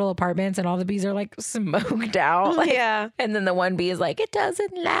bunch of little apartments, and all the bees are like smoked out. Like, yeah. and then the one bee is like, it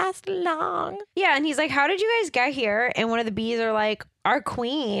doesn't last long. Yeah, and he's like, how did you guys get here? And one of the bees are like, our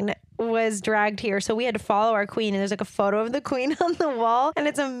queen was dragged here, so we had to follow our queen. And there's like a photo of the queen on the wall, and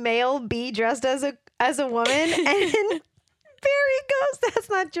it's a male bee dressed as a woman. And Barry goes, that's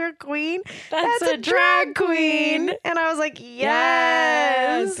not your queen. That's a drag queen. And I was like,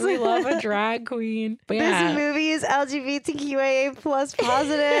 yes. We love a drag queen. But yeah. This movie is LGBTQIA plus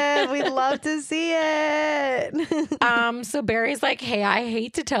positive. We'd love to see it. So Barry's like, hey, I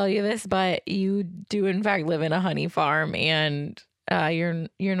hate to tell you this, but you do in fact live in a honey farm, and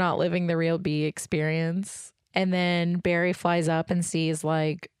you're not living the real bee experience. And then Barry flies up and sees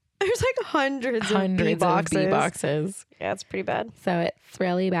like There's like hundreds of bee Of boxes. bee boxes. Yeah, it's pretty bad. So it's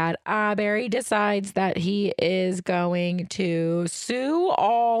really bad. Barry decides that he is going to sue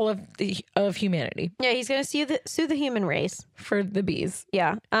all of humanity Yeah, he's gonna sue the human race. for the bees.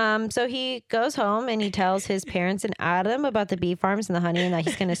 Yeah. So he goes home and he tells his parents and Adam about the bee farms and the honey and that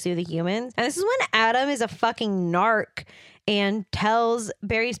he's gonna sue the humans. And this is when Adam is a fucking narc and tells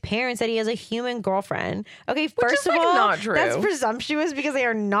Barry's parents that he has a human girlfriend. Okay, first is, of like, all, not true. that's presumptuous because they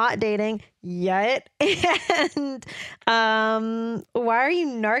are not dating yet. And why are you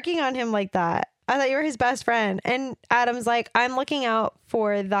narking on him like that? I thought you were his best friend. And Adam's like, I'm looking out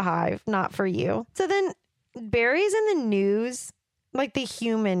for the hive, not for you. So then Barry's in the news, like the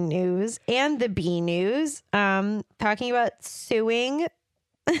human news and the bee news, talking about suing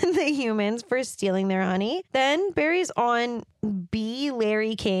the humans for stealing their honey. Then Barry's on Bee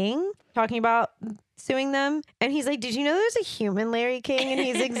Larry King talking about suing them. And he's like, did you know there's a human Larry King? And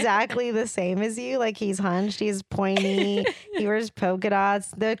he's exactly the same as you. Like, he's hunched, he's pointy, he wears polka dots.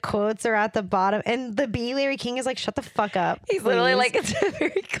 The quotes are at the bottom. And the Bee Larry King is like, shut the fuck up. He's literally please." like, it's a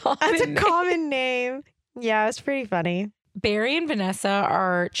very common That's a name. common name. Yeah, it's pretty funny. Barry and Vanessa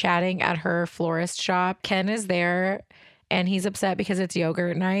are chatting at her florist shop. Ken is there and he's upset because it's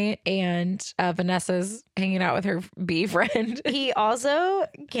yogurt night and Vanessa's hanging out with her bee friend. He also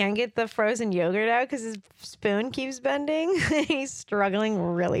can't get the frozen yogurt out because his spoon keeps bending. He's struggling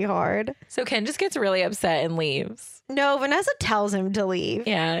really hard. So Ken just gets really upset and leaves. No, Vanessa tells him to leave.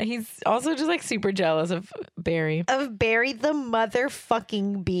 Yeah, he's also just like super jealous of Barry. Of Barry the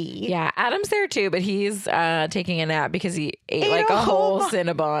motherfucking bee. Yeah, Adam's there too, but he's taking a nap because he ate like a a whole whole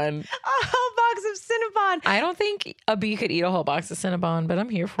Cinnabon. A whole box of Cinnabon. I don't think a bee could eat a whole box of Cinnabon, but I'm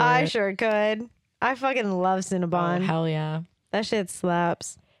here for I it. sure could. I fucking love Oh, Cinnabon. hell yeah. That shit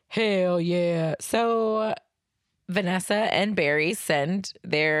slaps. Hell yeah. So Vanessa and Barry send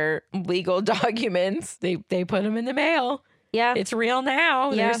their legal documents. They put them in the mail. Yeah. It's real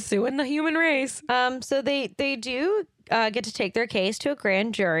now. Yeah. They're suing the human race. So they do get to take their case to a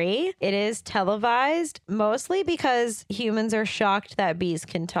grand jury. It is televised mostly because humans are shocked that bees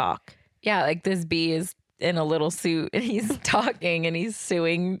can talk. Yeah, like this bee is in a little suit and he's talking and he's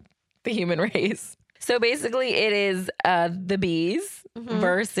suing the human race. So basically it is the bees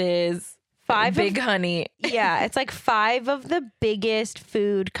versus Five Big Honey. Yeah, it's like 5 of the biggest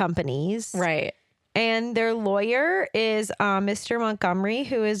food companies. Right. And their lawyer is Mr. Montgomery,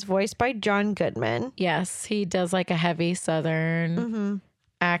 who is voiced by John Goodman. Yes, he does like a heavy southern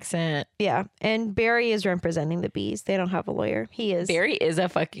accent. Yeah. And Barry is representing the bees. They don't have a lawyer. He is. Barry is a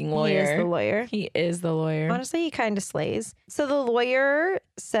fucking lawyer. He is the lawyer. He is the lawyer. Honestly, he kind of slays. So the lawyer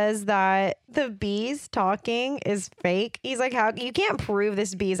says that the bees talking is fake. He's like, how you can't prove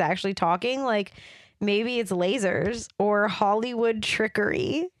this bee is actually talking. Like, maybe it's lasers or Hollywood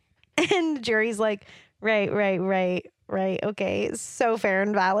trickery. And the jury's like, right. Okay. So fair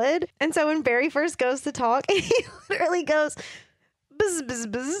and valid. And so when Barry first goes to talk, he literally goes, buzz, buzz,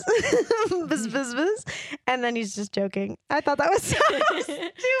 buzz, buzz, buzz, buzz. And then he's just joking. I thought that was so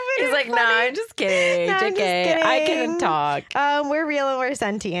stupid. He's and like, nah, funny. I'm just kidding. Nah, I'm just JK, I kidding. can talk. We're real and we're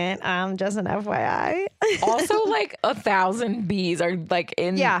sentient. Just an FYI. Also, like 1,000 bees are like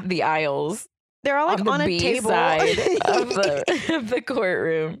in Yeah. the aisles They're all like on the on a bee table. side of the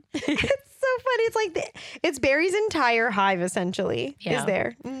courtroom. It's so funny. It's like it's Barry's entire hive essentially Yeah. is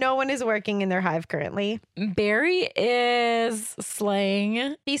there. No one is working in their hive currently. Barry is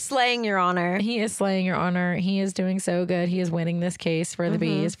slaying. He's slaying, Your Honor. He is slaying, Your Honor. He is doing so good. He is winning this case for the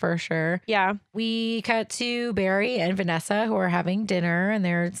bees for sure. Yeah. We cut to Barry and Vanessa who are having dinner and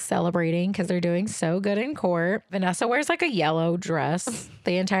they're celebrating because they're doing so good in court. Vanessa wears like a yellow dress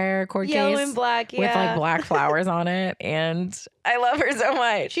the entire court Yellow case and black. Yeah. with like black flowers on it. And I love her so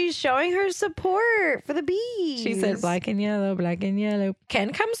much. She's showing her support for the bees. She said black and yellow, black and yellow.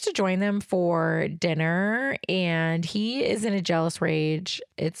 Ken comes to join them for dinner and he is in a jealous rage.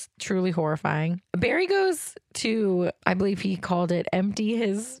 It's truly horrifying. Barry goes to, I believe he called it empty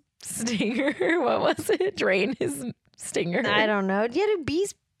his stinger. What was it? Drain his stinger. I don't know. Yeah, do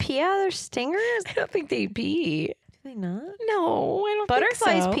bees pee out of their stingers? I don't think they pee. Do they not? No, I don't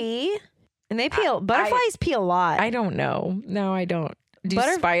Butterflies think so. pee. And they pee. Butterflies pee a lot. I don't know. No, I don't. Do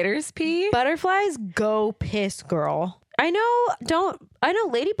Butter- spiders pee? Butterflies go piss, girl. I know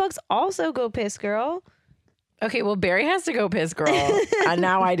ladybugs also go piss, girl. Okay, well, Barry has to go piss, girl. And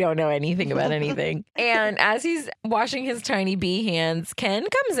now I don't know anything about anything. And as he's washing his tiny bee hands, Ken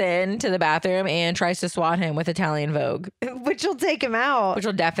comes in to the bathroom and tries to swat him with Italian Vogue, Which will take him out. which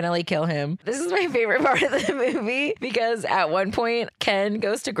will definitely kill him. This is my favorite part of the movie because at one point, Ken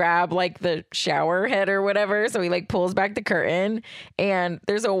goes to grab like the shower head or whatever. So he like pulls back the curtain and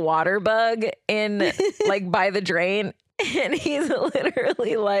there's a water bug in like by the drain. And he's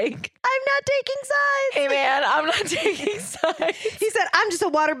literally like, I'm not taking sides. hey man, I'm not taking sides. He said, I'm just a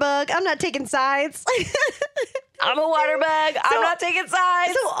water bug. I'm not taking sides. I'm a water bug. I'm not taking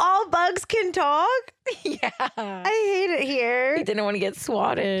sides. So all bugs can talk? Yeah. I hate it here. He didn't want to get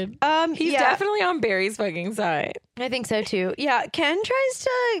swatted. He's yeah, definitely on Barry's fucking side. I think so too. Yeah, Ken tries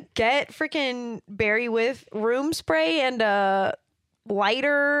to get freaking Barry with room spray and a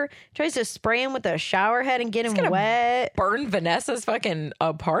lighter, tries to spray him with a shower head and get him wet. Burn Vanessa's fucking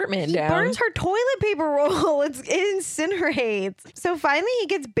apartment He down. burns her toilet paper roll. It incinerates. So finally he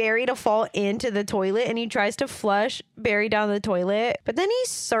gets Barry to fall into the toilet and he tries to flush Barry down the toilet. But then he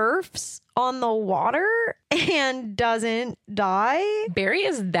surfs on the water and doesn't die. Barry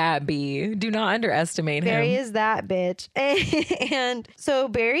is that bee. Do not underestimate Barry him. is that bitch. And so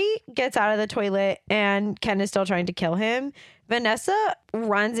Barry gets out of the toilet and Ken is still trying to kill him. Vanessa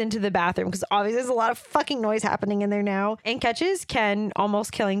runs into the bathroom because obviously there's a lot of fucking noise happening in there now and catches Ken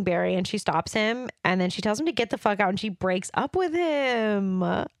almost killing Barry and she stops him and then she tells him to get the fuck out and she breaks up with him.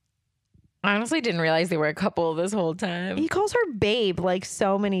 I honestly didn't realize they were a couple this whole time. He calls her babe like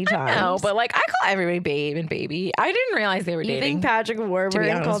so many times. No, but like I call everybody babe and baby. I didn't realize they were you dating. think Patrick Warburton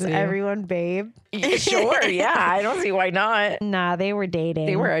honest calls with you. everyone babe? Sure, yeah. I don't see why not. Nah, they were dating.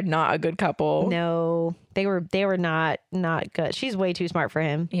 They were not a good couple. No, they were not good. She's way too smart for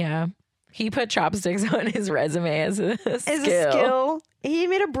him. Yeah. He put chopsticks on his resume as a skill. As a skill, he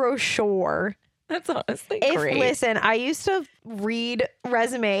made a brochure. That's honestly If great. listen, I used to read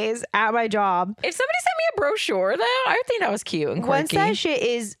resumes at my job. If somebody sent me a brochure, though, I would think that was cute and Once quirky. that shit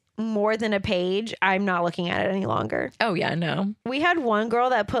is more than a page, I'm not looking at it any longer. Oh, yeah, no. We had one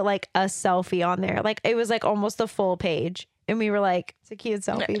girl that put like a selfie on there. Like it was like almost a full page. And we were like, it's a cute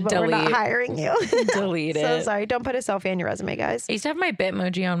selfie, but we're not Delete. hiring you. Delete So it. sorry. Don't put a selfie on your resume, guys. I used to have my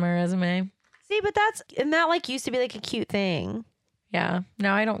Bitmoji on my resume. See, but and that like used to be like a cute thing. Yeah.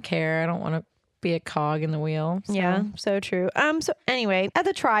 No, I don't care. I don't want to be a cog in the wheel. So. Yeah, so true. So anyway, at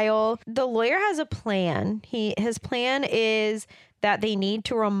the trial, the lawyer has a plan. His plan is that they need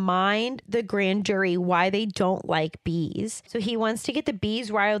to remind the grand jury why they don't like bees. So he wants to get the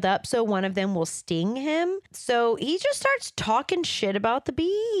bees riled up so one of them will sting him. So he just starts talking shit about the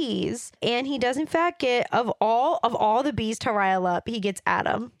bees. And he does in fact get of all the bees to rile up, he gets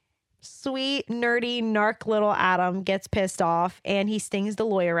Adam. Sweet, nerdy, narc little Adam gets pissed off and he stings the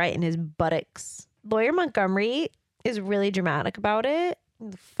lawyer right in his buttocks. Lawyer Montgomery is really dramatic about it.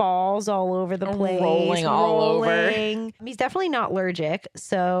 Falls all over the place. Rolling all over. He's definitely not allergic,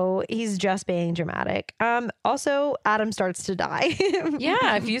 so he's just being dramatic. Also, Adam starts to die.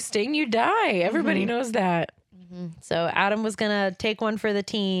 Yeah, if you sting, you die. Everybody knows that. So Adam was gonna take one for the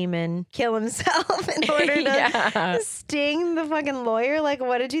team and kill himself in order to Yeah. sting the fucking lawyer. Like,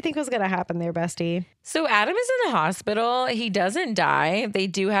 what did you think was gonna happen there, bestie? So Adam is in the hospital. He doesn't die. They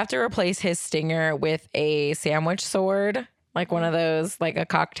do have to replace his stinger with a sandwich sword, like one of those, like a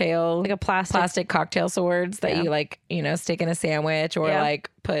cocktail, Like a plastic. cocktail swords that Yeah. you like, stick in a sandwich or Yeah. like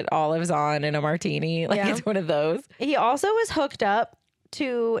put olives on in a martini. Like Yeah. it's one of those. He also was hooked up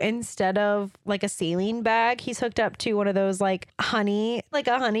to, instead of like a saline bag, he's hooked up to one of those like honey, like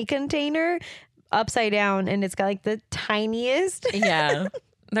a honey container upside down. And it's got like the tiniest. Yeah.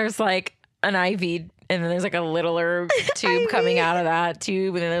 There's like an IV and then there's like a littler tube coming out of that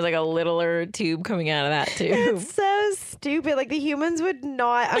tube. And then there's like a littler tube coming out of that tube. It's so stupid. Like the humans would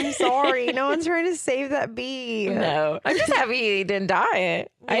not. I'm sorry. No one's trying to save that bee. No, I'm just happy he didn't die.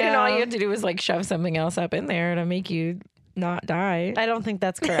 I didn't know all Yeah. you had to do was like shove something else up in there to make you not die. I don't think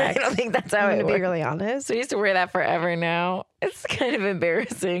that's I correct. don't think that's how I'm it going to be works. really honest. So I used to wear that forever now. It's kind of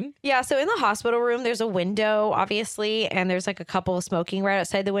embarrassing. Yeah, so in the hospital room, there's a window, obviously, and there's like a couple smoking right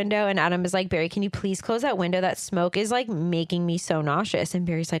outside the window. And Adam is like, Barry, can you please close that window? That smoke is like making me so nauseous. And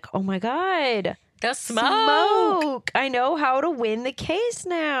Barry's like, oh my God. The Smoke. I know how to win the case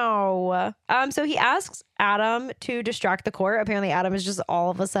now. So he asks Adam to distract the court. Apparently, Adam is just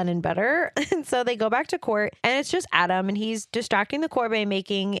all of a sudden better. And so they go back to court, and it's just Adam, and he's distracting the court by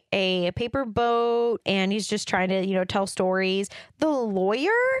making a paper boat, and he's just trying to, tell stories. The lawyer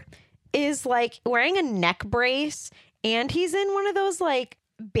is like wearing a neck brace, and he's in one of those like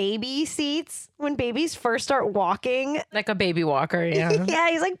baby seats when babies first start walking. Like a baby walker, yeah. Yeah,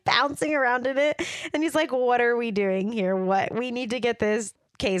 he's like bouncing around in it. And he's like, what are we doing here? We need to get this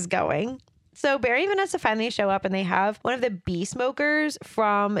case going. So Barry and Vanessa finally show up and they have one of the bee smokers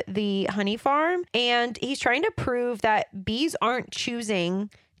from the honey farm. And he's trying to prove that bees aren't choosing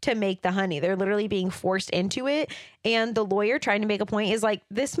to make the honey. They're literally being forced into it. And the lawyer trying to make a point is like,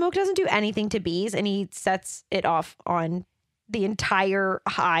 this smoke doesn't do anything to bees. And he sets it off on the entire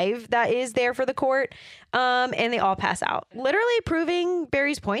hive that is there for the court. And they all pass out. Literally proving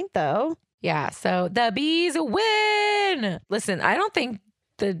Barry's point, though. Yeah, so the bees win. Listen, I don't think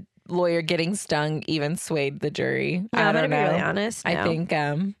the lawyer getting stung even swayed the jury. No, I don't I'm gonna know. be really honest. No.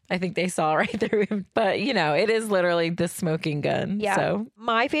 I think they saw right through him. But it is literally the smoking gun. Yeah. So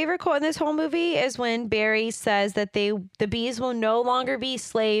My favorite quote in this whole movie is when Barry says that the bees will no longer be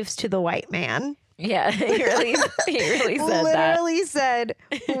slaves to the white man. yeah, he really said that. Literally said,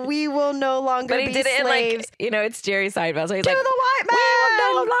 we will no longer But he be did it in slaves it's Jerry Seinfeld. So he's to like, the white man. we will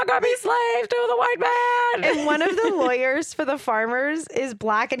no longer be slaves to the white man. And one of the lawyers for the farmers is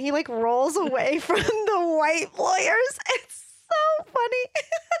black, and he like rolls away from the white lawyers. It's so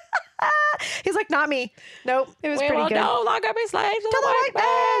funny. He's like, not me. Nope. It was we pretty will good. no longer be slaves to To the white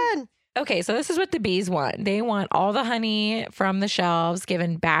man. Okay, so this is what the bees want. They want all the honey from the shelves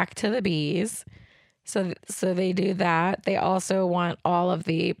given back to the bees. So they do that. They also want all of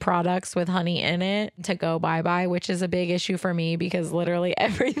the products with honey in it to go bye-bye, which is a big issue for me because literally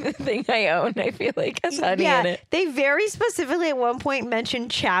everything I own, I feel like has honey in it. They very specifically at one point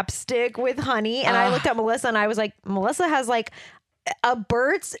mentioned chapstick with honey. And I looked at Melissa and I was like, Melissa has like a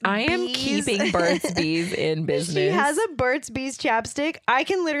Burt's I am Bees. keeping Burt's Bees in business. She has a Burt's Bees chapstick. I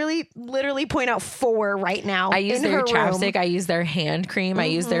can literally point out 4 right now. I use in their her chapstick. room. I use their hand cream. I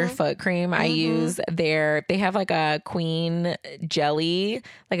use their foot cream. I use they have like a queen jelly,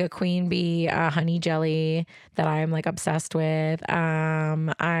 like a queen bee honey jelly that I'm like obsessed with.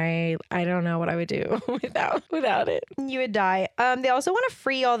 I don't know what I would do without it. You would die. They also want to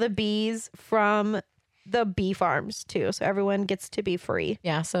free all the bees from the bee farms too, so everyone gets to be free.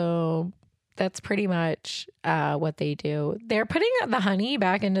 Yeah, so that's pretty much what they do. They're putting the honey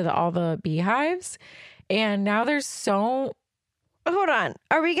back into all the beehives, and now there's so... Hold on.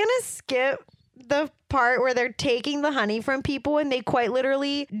 Are we gonna skip the part where they're taking the honey from people and they quite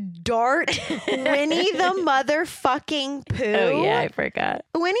literally dart Winnie the motherfucking Pooh? Oh yeah, I forgot.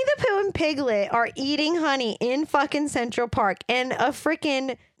 Winnie the Pooh and Piglet are eating honey in fucking Central Park, and a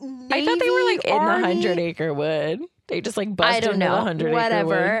freaking I thought they were like in Army, the 100-acre wood. They just like bust I don't into know. the 100-acre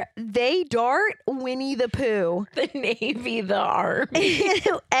Whatever. They dart Winnie the Pooh. wood. The Navy, the Army.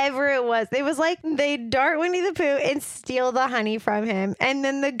 Whoever it was like they dart Winnie the Pooh and steal the honey from him. And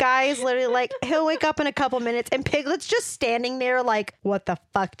then the guy is literally like, he'll wake up in a couple minutes, and Piglet's just standing there like, what the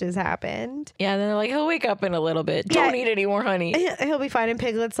fuck just happened? Yeah, and they're like, he'll wake up in a little bit. Don't eat any more honey. He'll be fine. And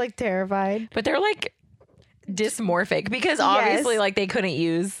Piglet's like terrified. But they're like dysmorphic because obviously like they couldn't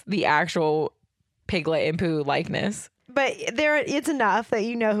use the actual Piglet and Pooh likeness. But it's enough that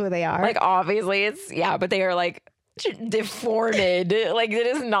you know who they are. Like obviously but they are like deformed. Like it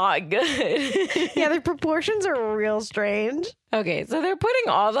is not good. Yeah, their proportions are real strange. Okay, so they're putting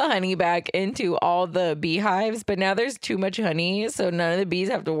all the honey back into all the beehives, but now there's too much honey, so none of the bees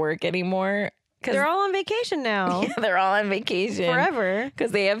have to work anymore. They're all on vacation now. Yeah, they're all on vacation Forever.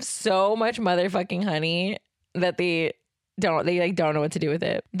 because they have so much motherfucking honey that they don't know what to do with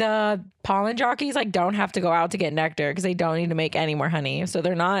it. The pollen jockeys don't have to go out to get nectar because they don't need to make any more honey, so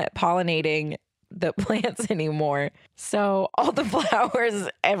they're not pollinating the plants anymore. So all the flowers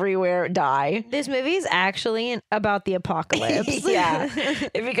everywhere die. This movie is actually about the apocalypse. Yeah,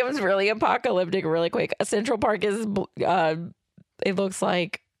 it becomes really apocalyptic really quick. Central Park is it looks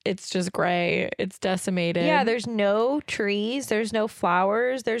like it's just gray. It's decimated. Yeah, there's no trees, there's no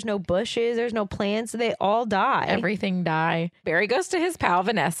flowers, there's no bushes, there's no plants. They all die. Everything die. Barry goes to his pal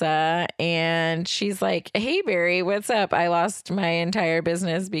Vanessa and she's like, hey Barry, what's up? I lost my entire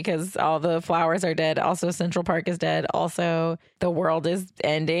business because all the flowers are dead. Also, Central Park is dead. Also, the world is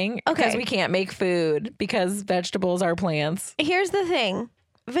ending because we can't make food because vegetables are plants. Here's the thing.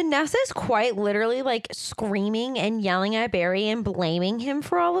 Vanessa's quite literally screaming and yelling at Barry and blaming him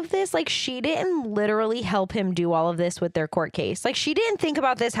for all of this. She didn't literally help him do all of this with their court case. She didn't think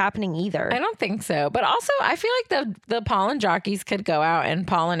about this happening either. I don't think so. But also, I feel like the pollen jockeys could go out and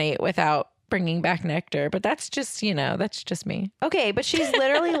pollinate without bringing back nectar. But that's just, that's just me. Okay, but she's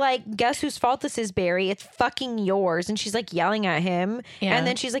literally like, guess whose fault this is, Barry? It's fucking yours. And she's yelling at him. Yeah. And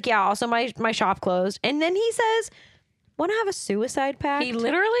then she's like, yeah, also my shop closed. And then he says, want to have a suicide pact? He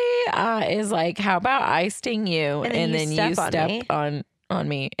literally is like, how about I sting you and then you step on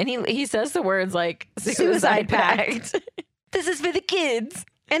me. And he says the words like Suicide pact. This is for the kids.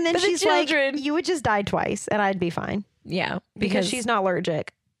 And then For the she's like, children. you would just die twice and I'd be fine. Yeah. Because she's not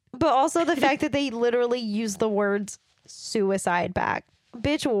allergic. But also the fact that they literally use the words suicide pact.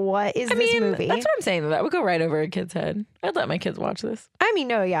 Bitch, what is this movie? That's what I'm saying. That would go right over a kid's head. I'd let my kids watch this. I mean,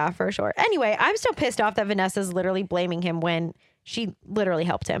 no, yeah, for sure. Anyway, I'm still pissed off that Vanessa's literally blaming him when she literally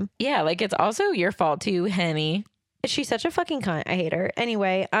helped him. Yeah, like it's also your fault too, Henny. She's such a fucking cunt. I hate her.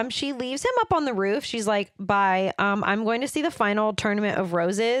 Anyway, she leaves him up on the roof. She's like, bye. I'm going to see the final tournament of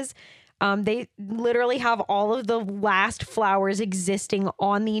roses. They literally have all of the last flowers existing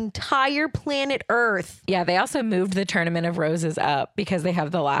on the entire planet Earth. Yeah, they also moved the Tournament of Roses up because they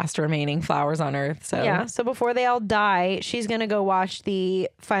have the last remaining flowers on Earth. So yeah, so before they all die, she's going to go watch the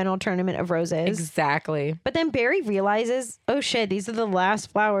final tournament of roses. Exactly. But then Barry realizes, oh shit, these are the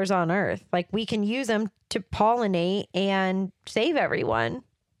last flowers on Earth. Like we can use them to pollinate and save everyone.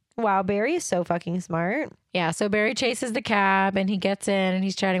 Wow, Barry is so fucking smart. Yeah, so Barry chases the cab and he gets in and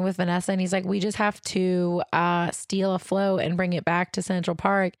he's chatting with Vanessa and he's like, we just have to steal a float and bring it back to Central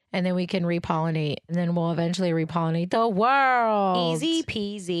Park and then we can repollinate and then we'll eventually repollinate the world. Easy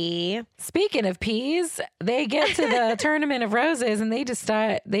peasy. Speaking of peas, they get to the Tournament of Roses and they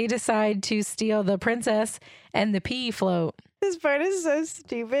decide to steal the princess and the pea float. This part is so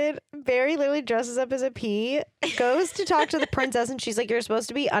stupid. Barry literally dresses up as a pea, goes to talk to the princess, and she's like, you're supposed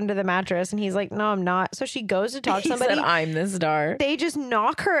to be under the mattress. And he's like, no, I'm not. So she goes to talk to somebody. He said, I'm the star. They just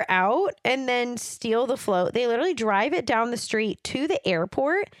knock her out and then steal the float. They literally drive it down the street to the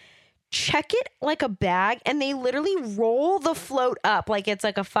airport, check it like a bag, and they literally roll the float up like it's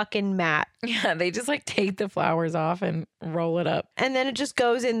like a fucking mat. Yeah, they just like take the flowers off and roll it up. And then it just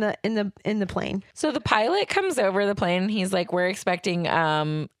goes in the plane. So the pilot comes over the plane and he's like, we're expecting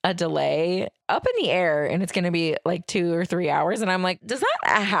a delay up in the air and it's going to be like 2 or 3 hours. And I'm like, does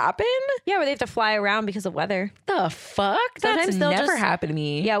that happen? Yeah, where they have to fly around because of weather. The fuck? Sometimes That's they'll never just- happened to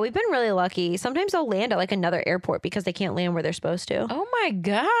me. Yeah, we've been really lucky. Sometimes they'll land at like another airport because they can't land where they're supposed to. Oh my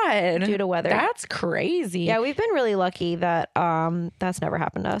God. Due to weather. That's crazy. Yeah, we've been really lucky that that's never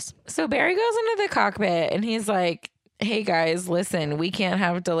happened to us. So Barry goes into the cockpit and he's like, hey guys, listen, we can't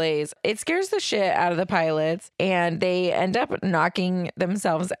have delays. It scares the shit out of the pilots and they end up knocking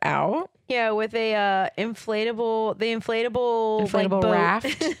themselves out. Yeah, with a inflatable like, boat.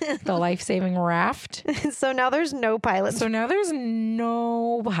 raft, the life-saving raft. So now there's no pilots. So now there's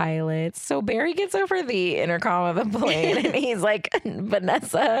no pilots. So Barry gets over the intercom of the plane and he's like,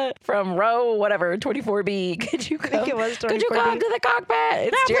 Vanessa from row whatever 24B, could you come? it was Could you 24B. come to the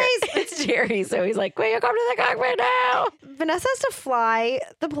cockpit? No, please. It's Jerry. So he's like, will you come to the cockpit now? Vanessa has to fly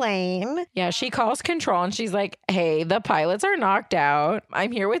the plane. Yeah, she calls control and she's like, hey, the pilots are knocked out.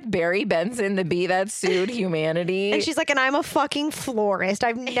 I'm here with Barry Benson, the bee that sued humanity. And she's like, and I'm a fucking florist.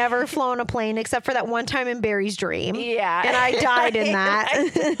 I've never flown a plane except for that one time in Barry's dream. Yeah. And I died in that.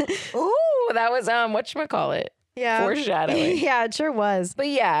 Ooh, that was whatchamacallit? Yeah. Foreshadowing. Yeah, it sure was. But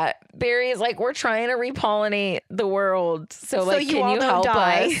yeah, Barry is like, we're trying to repollinate the world. So like, you can all you don't help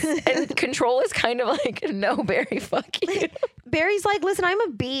die. us? And Control is kind of like, no, Barry, fuck you. Barry's like, listen, I'm a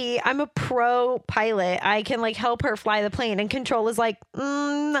bee. I'm a pro pilot. I can like help her fly the plane. And Control is like, I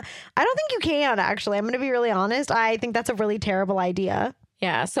don't think you can, actually. I'm going to be really honest. I think that's a really terrible idea.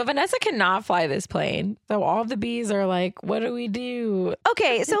 Yeah, so Vanessa cannot fly this plane. So all the bees are like, what do we do?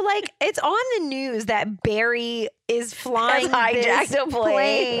 Okay, so like it's on the news that Barry is flying Has hijacked this a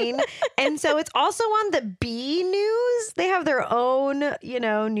plane. and so it's also on the Bee News. They have their own,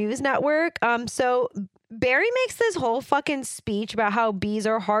 news network. So Barry makes this whole fucking speech about how bees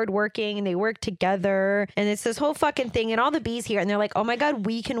are hardworking and they work together. And it's this whole fucking thing. And all the bees here, and they're like, oh my God,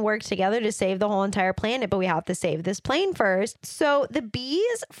 we can work together to save the whole entire planet, but we have to save this plane first. So the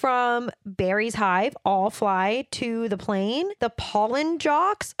bees from Barry's hive all fly to the plane. The pollen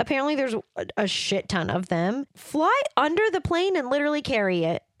jocks, apparently there's a shit ton of them, fly under the plane and literally carry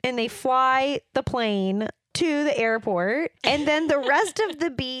it. And they fly the plane to the airport, and then the rest of the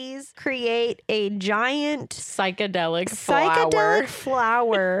bees create a giant Psychedelic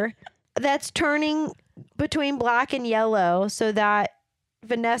flower that's turning between black and yellow so that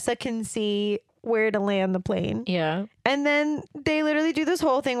Vanessa can see where to land the plane. Yeah. And then they literally do this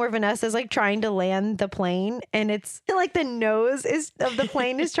whole thing where Vanessa's like trying to land the plane, and it's like the nose of the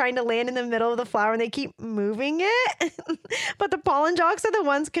plane is trying to land in the middle of the flower, and they keep moving it. But the pollen jocks are the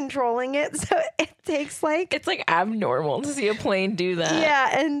ones controlling it. So it takes like, It's like abnormal to see a plane do that.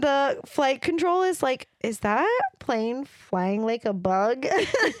 yeah. And the flight control is like, is that plane flying like a bug?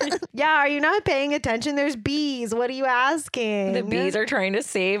 Yeah. Are you not paying attention? There's bees. What are you asking? The bees are trying to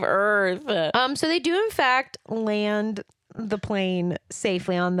save Earth. So they do in fact land the plane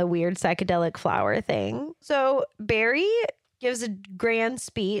safely on the weird psychedelic flower thing. So Barry gives a grand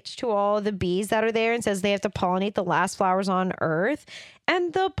speech to all the bees that are there and says they have to pollinate the last flowers on Earth.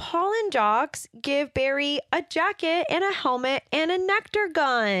 And the pollen jocks give Barry a jacket and a helmet and a nectar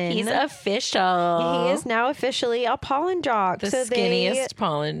gun. He's official. He is now officially a pollen jock. The skinniest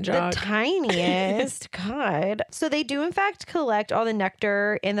pollen jock. The tiniest. God. So they do, in fact, collect all the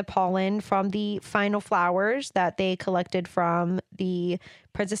nectar and the pollen from the final flowers that they collected from the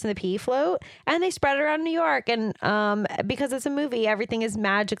Princess and the Pea float, and they spread it around New York. And because it's a movie, everything is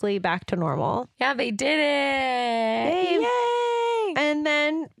magically back to normal. Yeah, they did it. Yay! And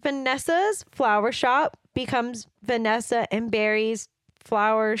then Vanessa's flower shop becomes Vanessa and Barry's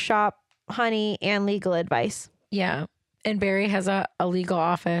flower shop, honey, and legal advice. Yeah. And Barry has a legal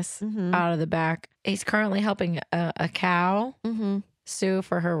office out of the back. He's currently helping a cow sue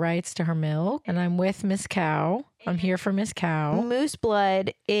for her rights to her milk. And I'm with Miss Cow. I'm here for Miss Cow. Moose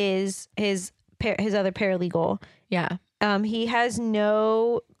Blood is his other paralegal. Yeah. He has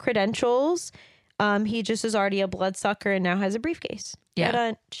no credentials. He just is already a bloodsucker and now has a briefcase.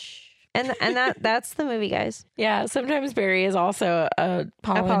 Yeah. And that's the movie, guys. Yeah. Sometimes Barry is also a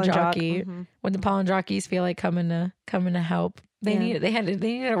pollen jockey. When the pollen jockeys feel like coming to help. They need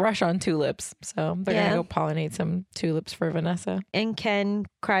a rush on tulips. So they're gonna go pollinate some tulips for Vanessa. And Ken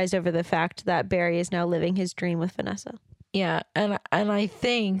cries over the fact that Barry is now living his dream with Vanessa. Yeah. And I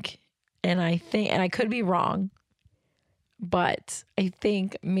think and I could be wrong, but I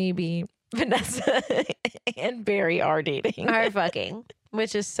think maybe Vanessa and Barry are dating. Are fucking.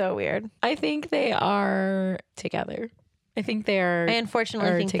 Which is so weird. I think they are together. I think they are. I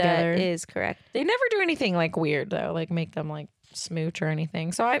unfortunately think together. that is correct. They never do anything like weird though, like make them like smooch or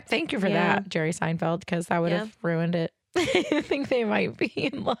anything. So I thank you for that, Jerry Seinfeld, because that would have ruined it. I think they might be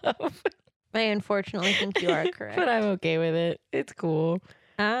in love. I unfortunately think you are correct. But I'm okay with it. It's cool.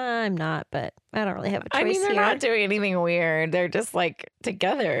 I'm not, but I don't really have a choice. I mean, they're here. not doing anything weird. They're just like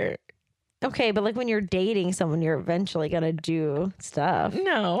together. Okay, but like when you're dating someone, you're eventually gonna do stuff.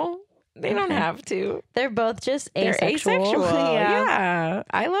 No, they don't have to. They're both just They're asexual. asexual. Yeah.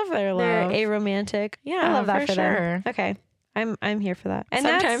 I love their love. They're aromantic. Yeah, I love that for sure. them. Okay, I'm here for that. And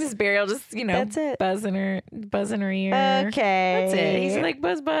sometimes Barry will just that's it. buzz in her ear. Okay, That's it. He's like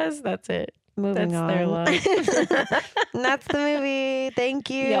buzz. That's it. Moving on. That's their love. And that's the movie. Thank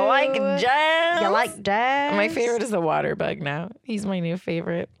you. You like jazz? You like jazz? My favorite is the water bug now. He's my new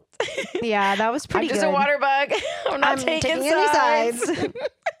favorite. Yeah, that was pretty I'm just good. a water bug. I'm not taking any sides.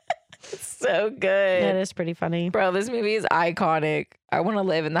 It's so good. That is pretty funny. Bro, this movie is iconic. I want to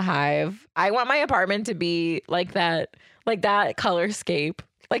live in the Hive. I want my apartment to be like that colorscape.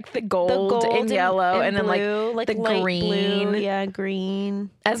 Like the gold and yellow and then blue, like the light green. Blue. Yeah, green.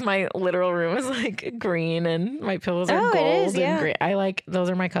 As my literal room is like green and my pillows are gold it is, and green. I like, those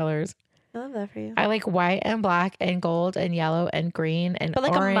are my colors. I love that for you. I like white and black and gold and yellow and green and But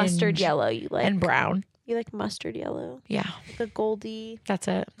like orange a mustard yellow, you like. and brown. You like mustard yellow. Yeah. The goldy. That's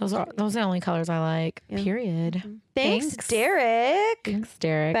it. Those are the only colors I like. Yeah. Period. Thanks, Derek. Thanks,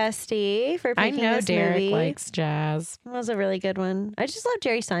 Derek. Bestie, for I picking know this Derek movie. likes jazz. That was a really good one. I just love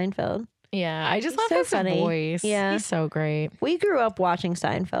Jerry Seinfeld. Yeah, I just He's love so his funny. voice. Yeah. He's so great. We grew up watching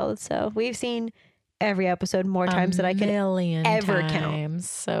Seinfeld, so we've seen every episode more times than I can ever count.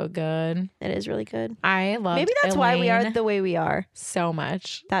 So good. It is really good. I love. Maybe that's why we are Elaine the way we are. so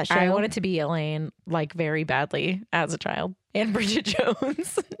much. That show. I wanted to be Elaine like very badly as a child, and Bridget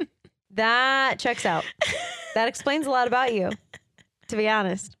Jones. That checks out. That explains a lot about you, to be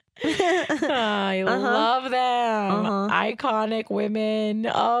honest. I love them. Iconic women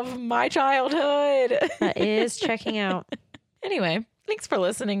of my childhood. That is checking out. Anyway, thanks for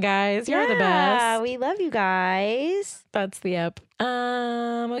listening, guys. You're the Yeah, best. we love you guys. That's the up.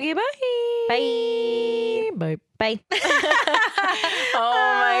 Okay, bye. Bye. Bye. Bye.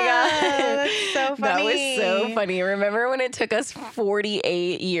 Oh my god. That's so funny. That was so funny. Remember when it took us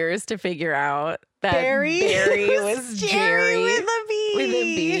 48 years to figure out that Barry was Jerry with a B. with a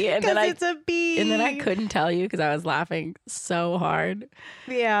B, and then it's a B. and then I couldn't tell you because I was laughing so hard.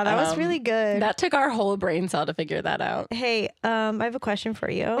 Yeah, that was really good. That took our whole brain cell to figure that out. Hey, I have a question for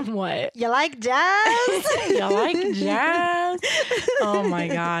you. What? You like jazz? You like jazz? Oh my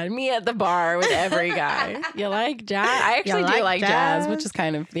god. Me at the bar with every guy. You like jazz? I actually do like jazz, which is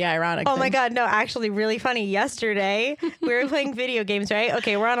kind of the ironic Oh thing. my god, no, actually really funny. Yesterday, we were playing video games, right?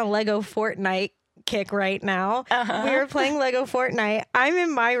 Okay, we're on a Lego Fortnite kick right now. Uh-huh. We were playing Lego Fortnite. I'm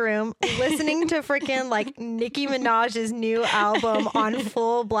in my room listening to freaking like Nicki Minaj's new album on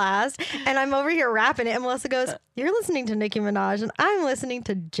full blast. And I'm over here rapping it. And Melissa goes, "You're listening to Nicki Minaj and I'm listening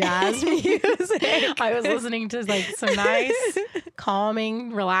to jazz music." I was listening to like some nice,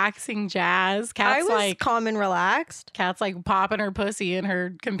 calming, relaxing jazz. I was calm and relaxed. Cat's like popping her pussy in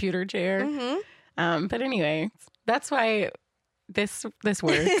her computer chair. Mm-hmm. But anyway, that's why this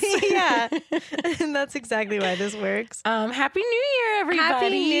works. Yeah. And that's exactly why this works. Happy New Year, everybody. Happy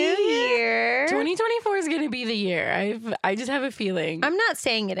New Year. 2024 is going to be the year. I just have a feeling. I'm not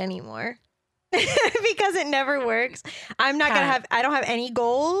saying it anymore. Because it never works. I'm not gonna have. I don't have any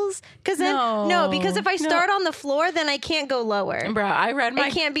goals. Because then because if I start on the floor, then I can't go lower. Bro,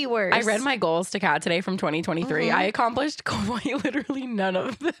 it can't be worse. I read my goals to Kat today from 2023. I accomplished quite literally none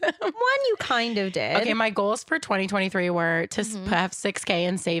of them. One you kind of did. Okay, my goals for 2023 were to have $6,000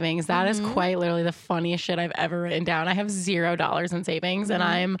 in savings. That is quite literally the funniest shit I've ever written down. I have $0 in savings, and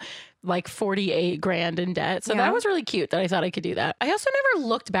I'm like 48 grand in debt. So that was really cute that I thought I could do that. I also never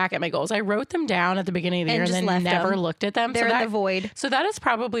looked back at my goals. I wrote them down at the beginning of the year and then never looked at them. They're in the void. So that is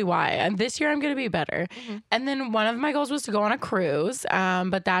probably why. And this year I'm going to be better. And then one of my goals was to go on a cruise.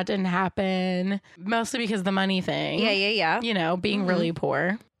 But that didn't happen mostly because of the money thing. Yeah. You know, being really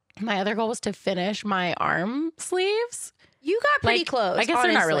poor. My other goal was to finish my arm sleeves. You got pretty close. I guess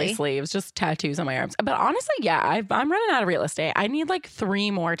they're not really sleeves, just tattoos on my arms. But honestly, yeah, I'm running out of real estate. I need like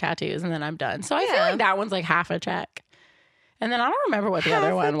 3 more tattoos and then I'm done. So I feel like that one's like half a check. And then I don't remember what the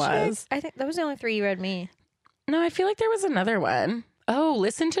other one was. I think that was the only 3 you read me. No, I feel like there was another one. Oh,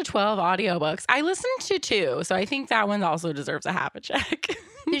 listen to 12 audiobooks. I listened to 2. So I think that one also deserves a half a check.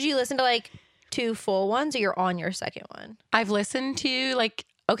 Did you listen to like 2 full ones or you're on your second one? I've listened to like...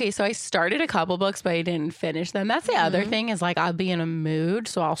 Okay, so I started a couple books, but I didn't finish them. That's the other thing is like I'll be in a mood,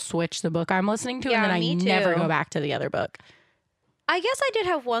 so I'll switch the book I'm listening to, and then I never go back to the other book. I guess I did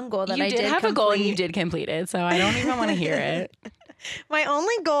have one goal that you I did have complete. A goal and you did complete it, so I don't even want to hear it. My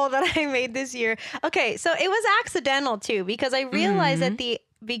only goal that I made this year. Okay, so it was accidental too because I realized at the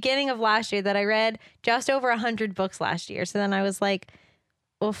beginning of last year that I read just over 100 books last year. So then I was like,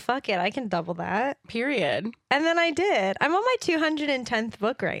 well, fuck it. I can double that. Period. And then I did. I'm on my 210th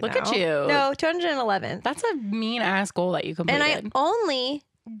book right now. Look at you. No, 211th. That's a mean ass goal that you completed. And I only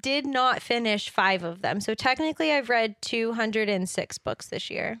did not finish 5 of them. So technically I've read 206 books this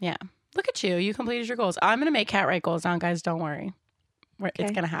year. Yeah. Look at you. You completed your goals. I'm going to make Kat write goals down, guys. Don't worry. Okay.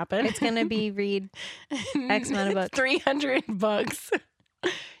 It's going to happen. It's going to be read X amount of books. 300 books.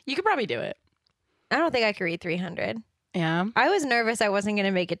 You could probably do it. I don't think I could read 300. Yeah. I was nervous I wasn't going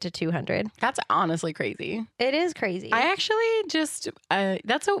to make it to 200. That's honestly crazy. It is crazy. I actually just,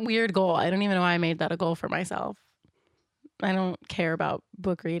 that's a weird goal. I don't even know why I made that a goal for myself. I don't care about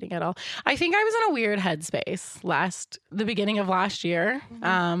book reading at all. I think I was in a weird headspace the beginning of last year,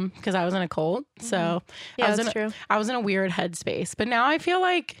 because I was in a cult. So yeah, that's true. I was in a weird headspace. But now I feel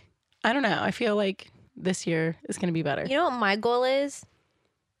like, I don't know. I feel like this year is going to be better. You know what my goal is?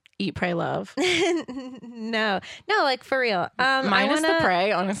 Eat, pray, love. No, like for real. Minus the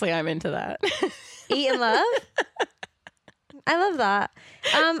pray. Honestly, I'm into that. Eat and love. I love that.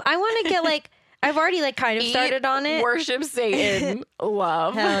 I want to get like, I've already like kind of started on it. Worship Satan.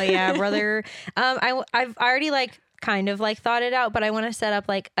 Love. Hell yeah, brother. I've already like kind of like thought it out, but I want to set up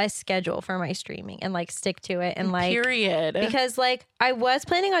like a schedule for my streaming and like stick to it and like period. Because like I was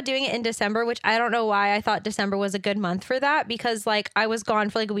planning on doing it in December, which I don't know why I thought December was a good month for that, because like I was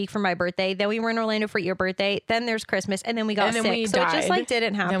gone for like a week for my birthday, then we were in Orlando for your birthday, then there's Christmas, and then we got sick, so it just like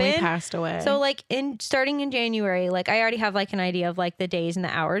didn't happen. Then we passed away. So like starting in January, like I already have like an idea of like the days and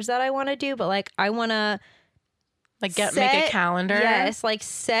the hours that I want to do, but like I want to like make a calendar. Yes, like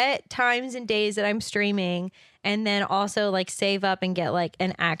set times and days that I'm streaming, and then also like save up and get like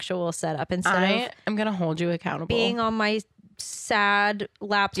an actual setup instead of I'm gonna hold you accountable. Being on my sad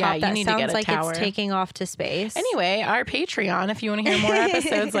laptop that sounds like it's taking off to space. Anyway, our Patreon, if you want to hear more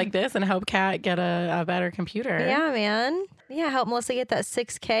episodes like this and help Kat get a better computer. Yeah, man. Yeah, help Melissa get that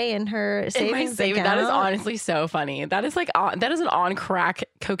 $6,000 in her savings account. That is honestly so funny. That is like that is an on crack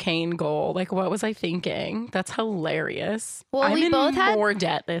cocaine goal. Like, what was I thinking? That's hilarious. Well, we both had more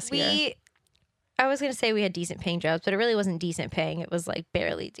debt this year. I was going to say we had decent paying jobs, but it really wasn't decent paying. It was like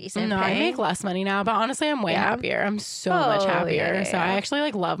barely decent paying. I make less money now, but honestly, I'm way happier. I'm so much happier. Yeah. So I actually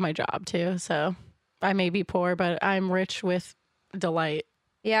like love my job too. So I may be poor, but I'm rich with delight.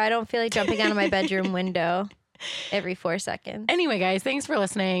 Yeah, I don't feel like jumping out of my bedroom window every 4 seconds. Anyway, guys, thanks for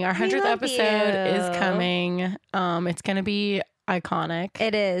listening. Our 100th episode is coming. It's going to be iconic.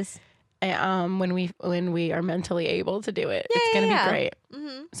 It is. when we are mentally able to do it. It's going to be great.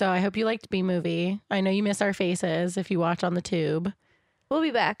 Mm-hmm. So I hope you liked B Movie. I know you miss our faces if you watch on the tube. We'll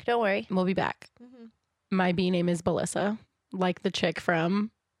be back. Don't worry. We'll be back. Mm-hmm. My B name is Belissa, like the chick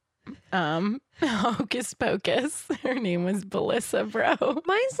from Hocus Pocus. Her name was Belissa, bro.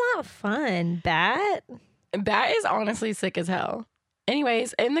 Mine's not fun. Bat is honestly sick as hell.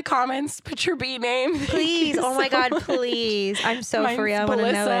 Anyways, in the comments, put your B name. please. Oh my God, please. I'm so Mine's free. I want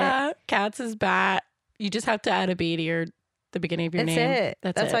to know it. Kat's is Bat. You just have to add a B to the beginning of your That's name. it.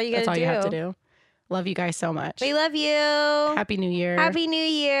 That's all you gotta That's all you have to do. do. Love you guys so much. We love you. Happy New Year. Happy New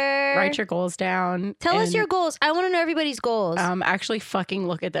Year. Write your goals down. Tell us and, your goals. I want to know everybody's goals. actually fucking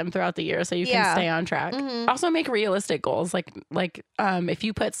look at them throughout the year so you can Yeah. stay on track. Mhm. Also make realistic goals. Like if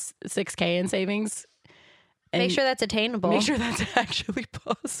you put 6K in savings, and Make sure that's attainable. make sure that's actually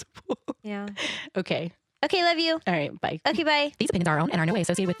possible. Yeah. Okay. Okay, love you. All right. Bye. Okay, bye. These opinions are our own and are in no way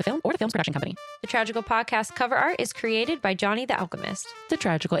associated with the film or the film's production company. The Tragical Podcast cover art is created by Johnny the Alchemist. The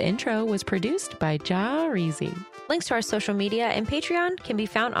tragical intro was produced by Ja Reezy. Links to our social media and Patreon can be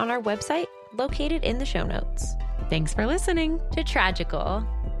found on our website, located in the show notes. Thanks for listening. To Tragical.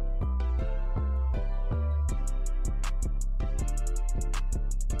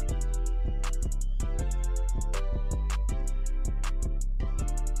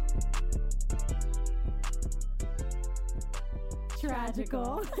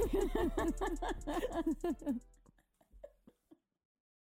 Tragical.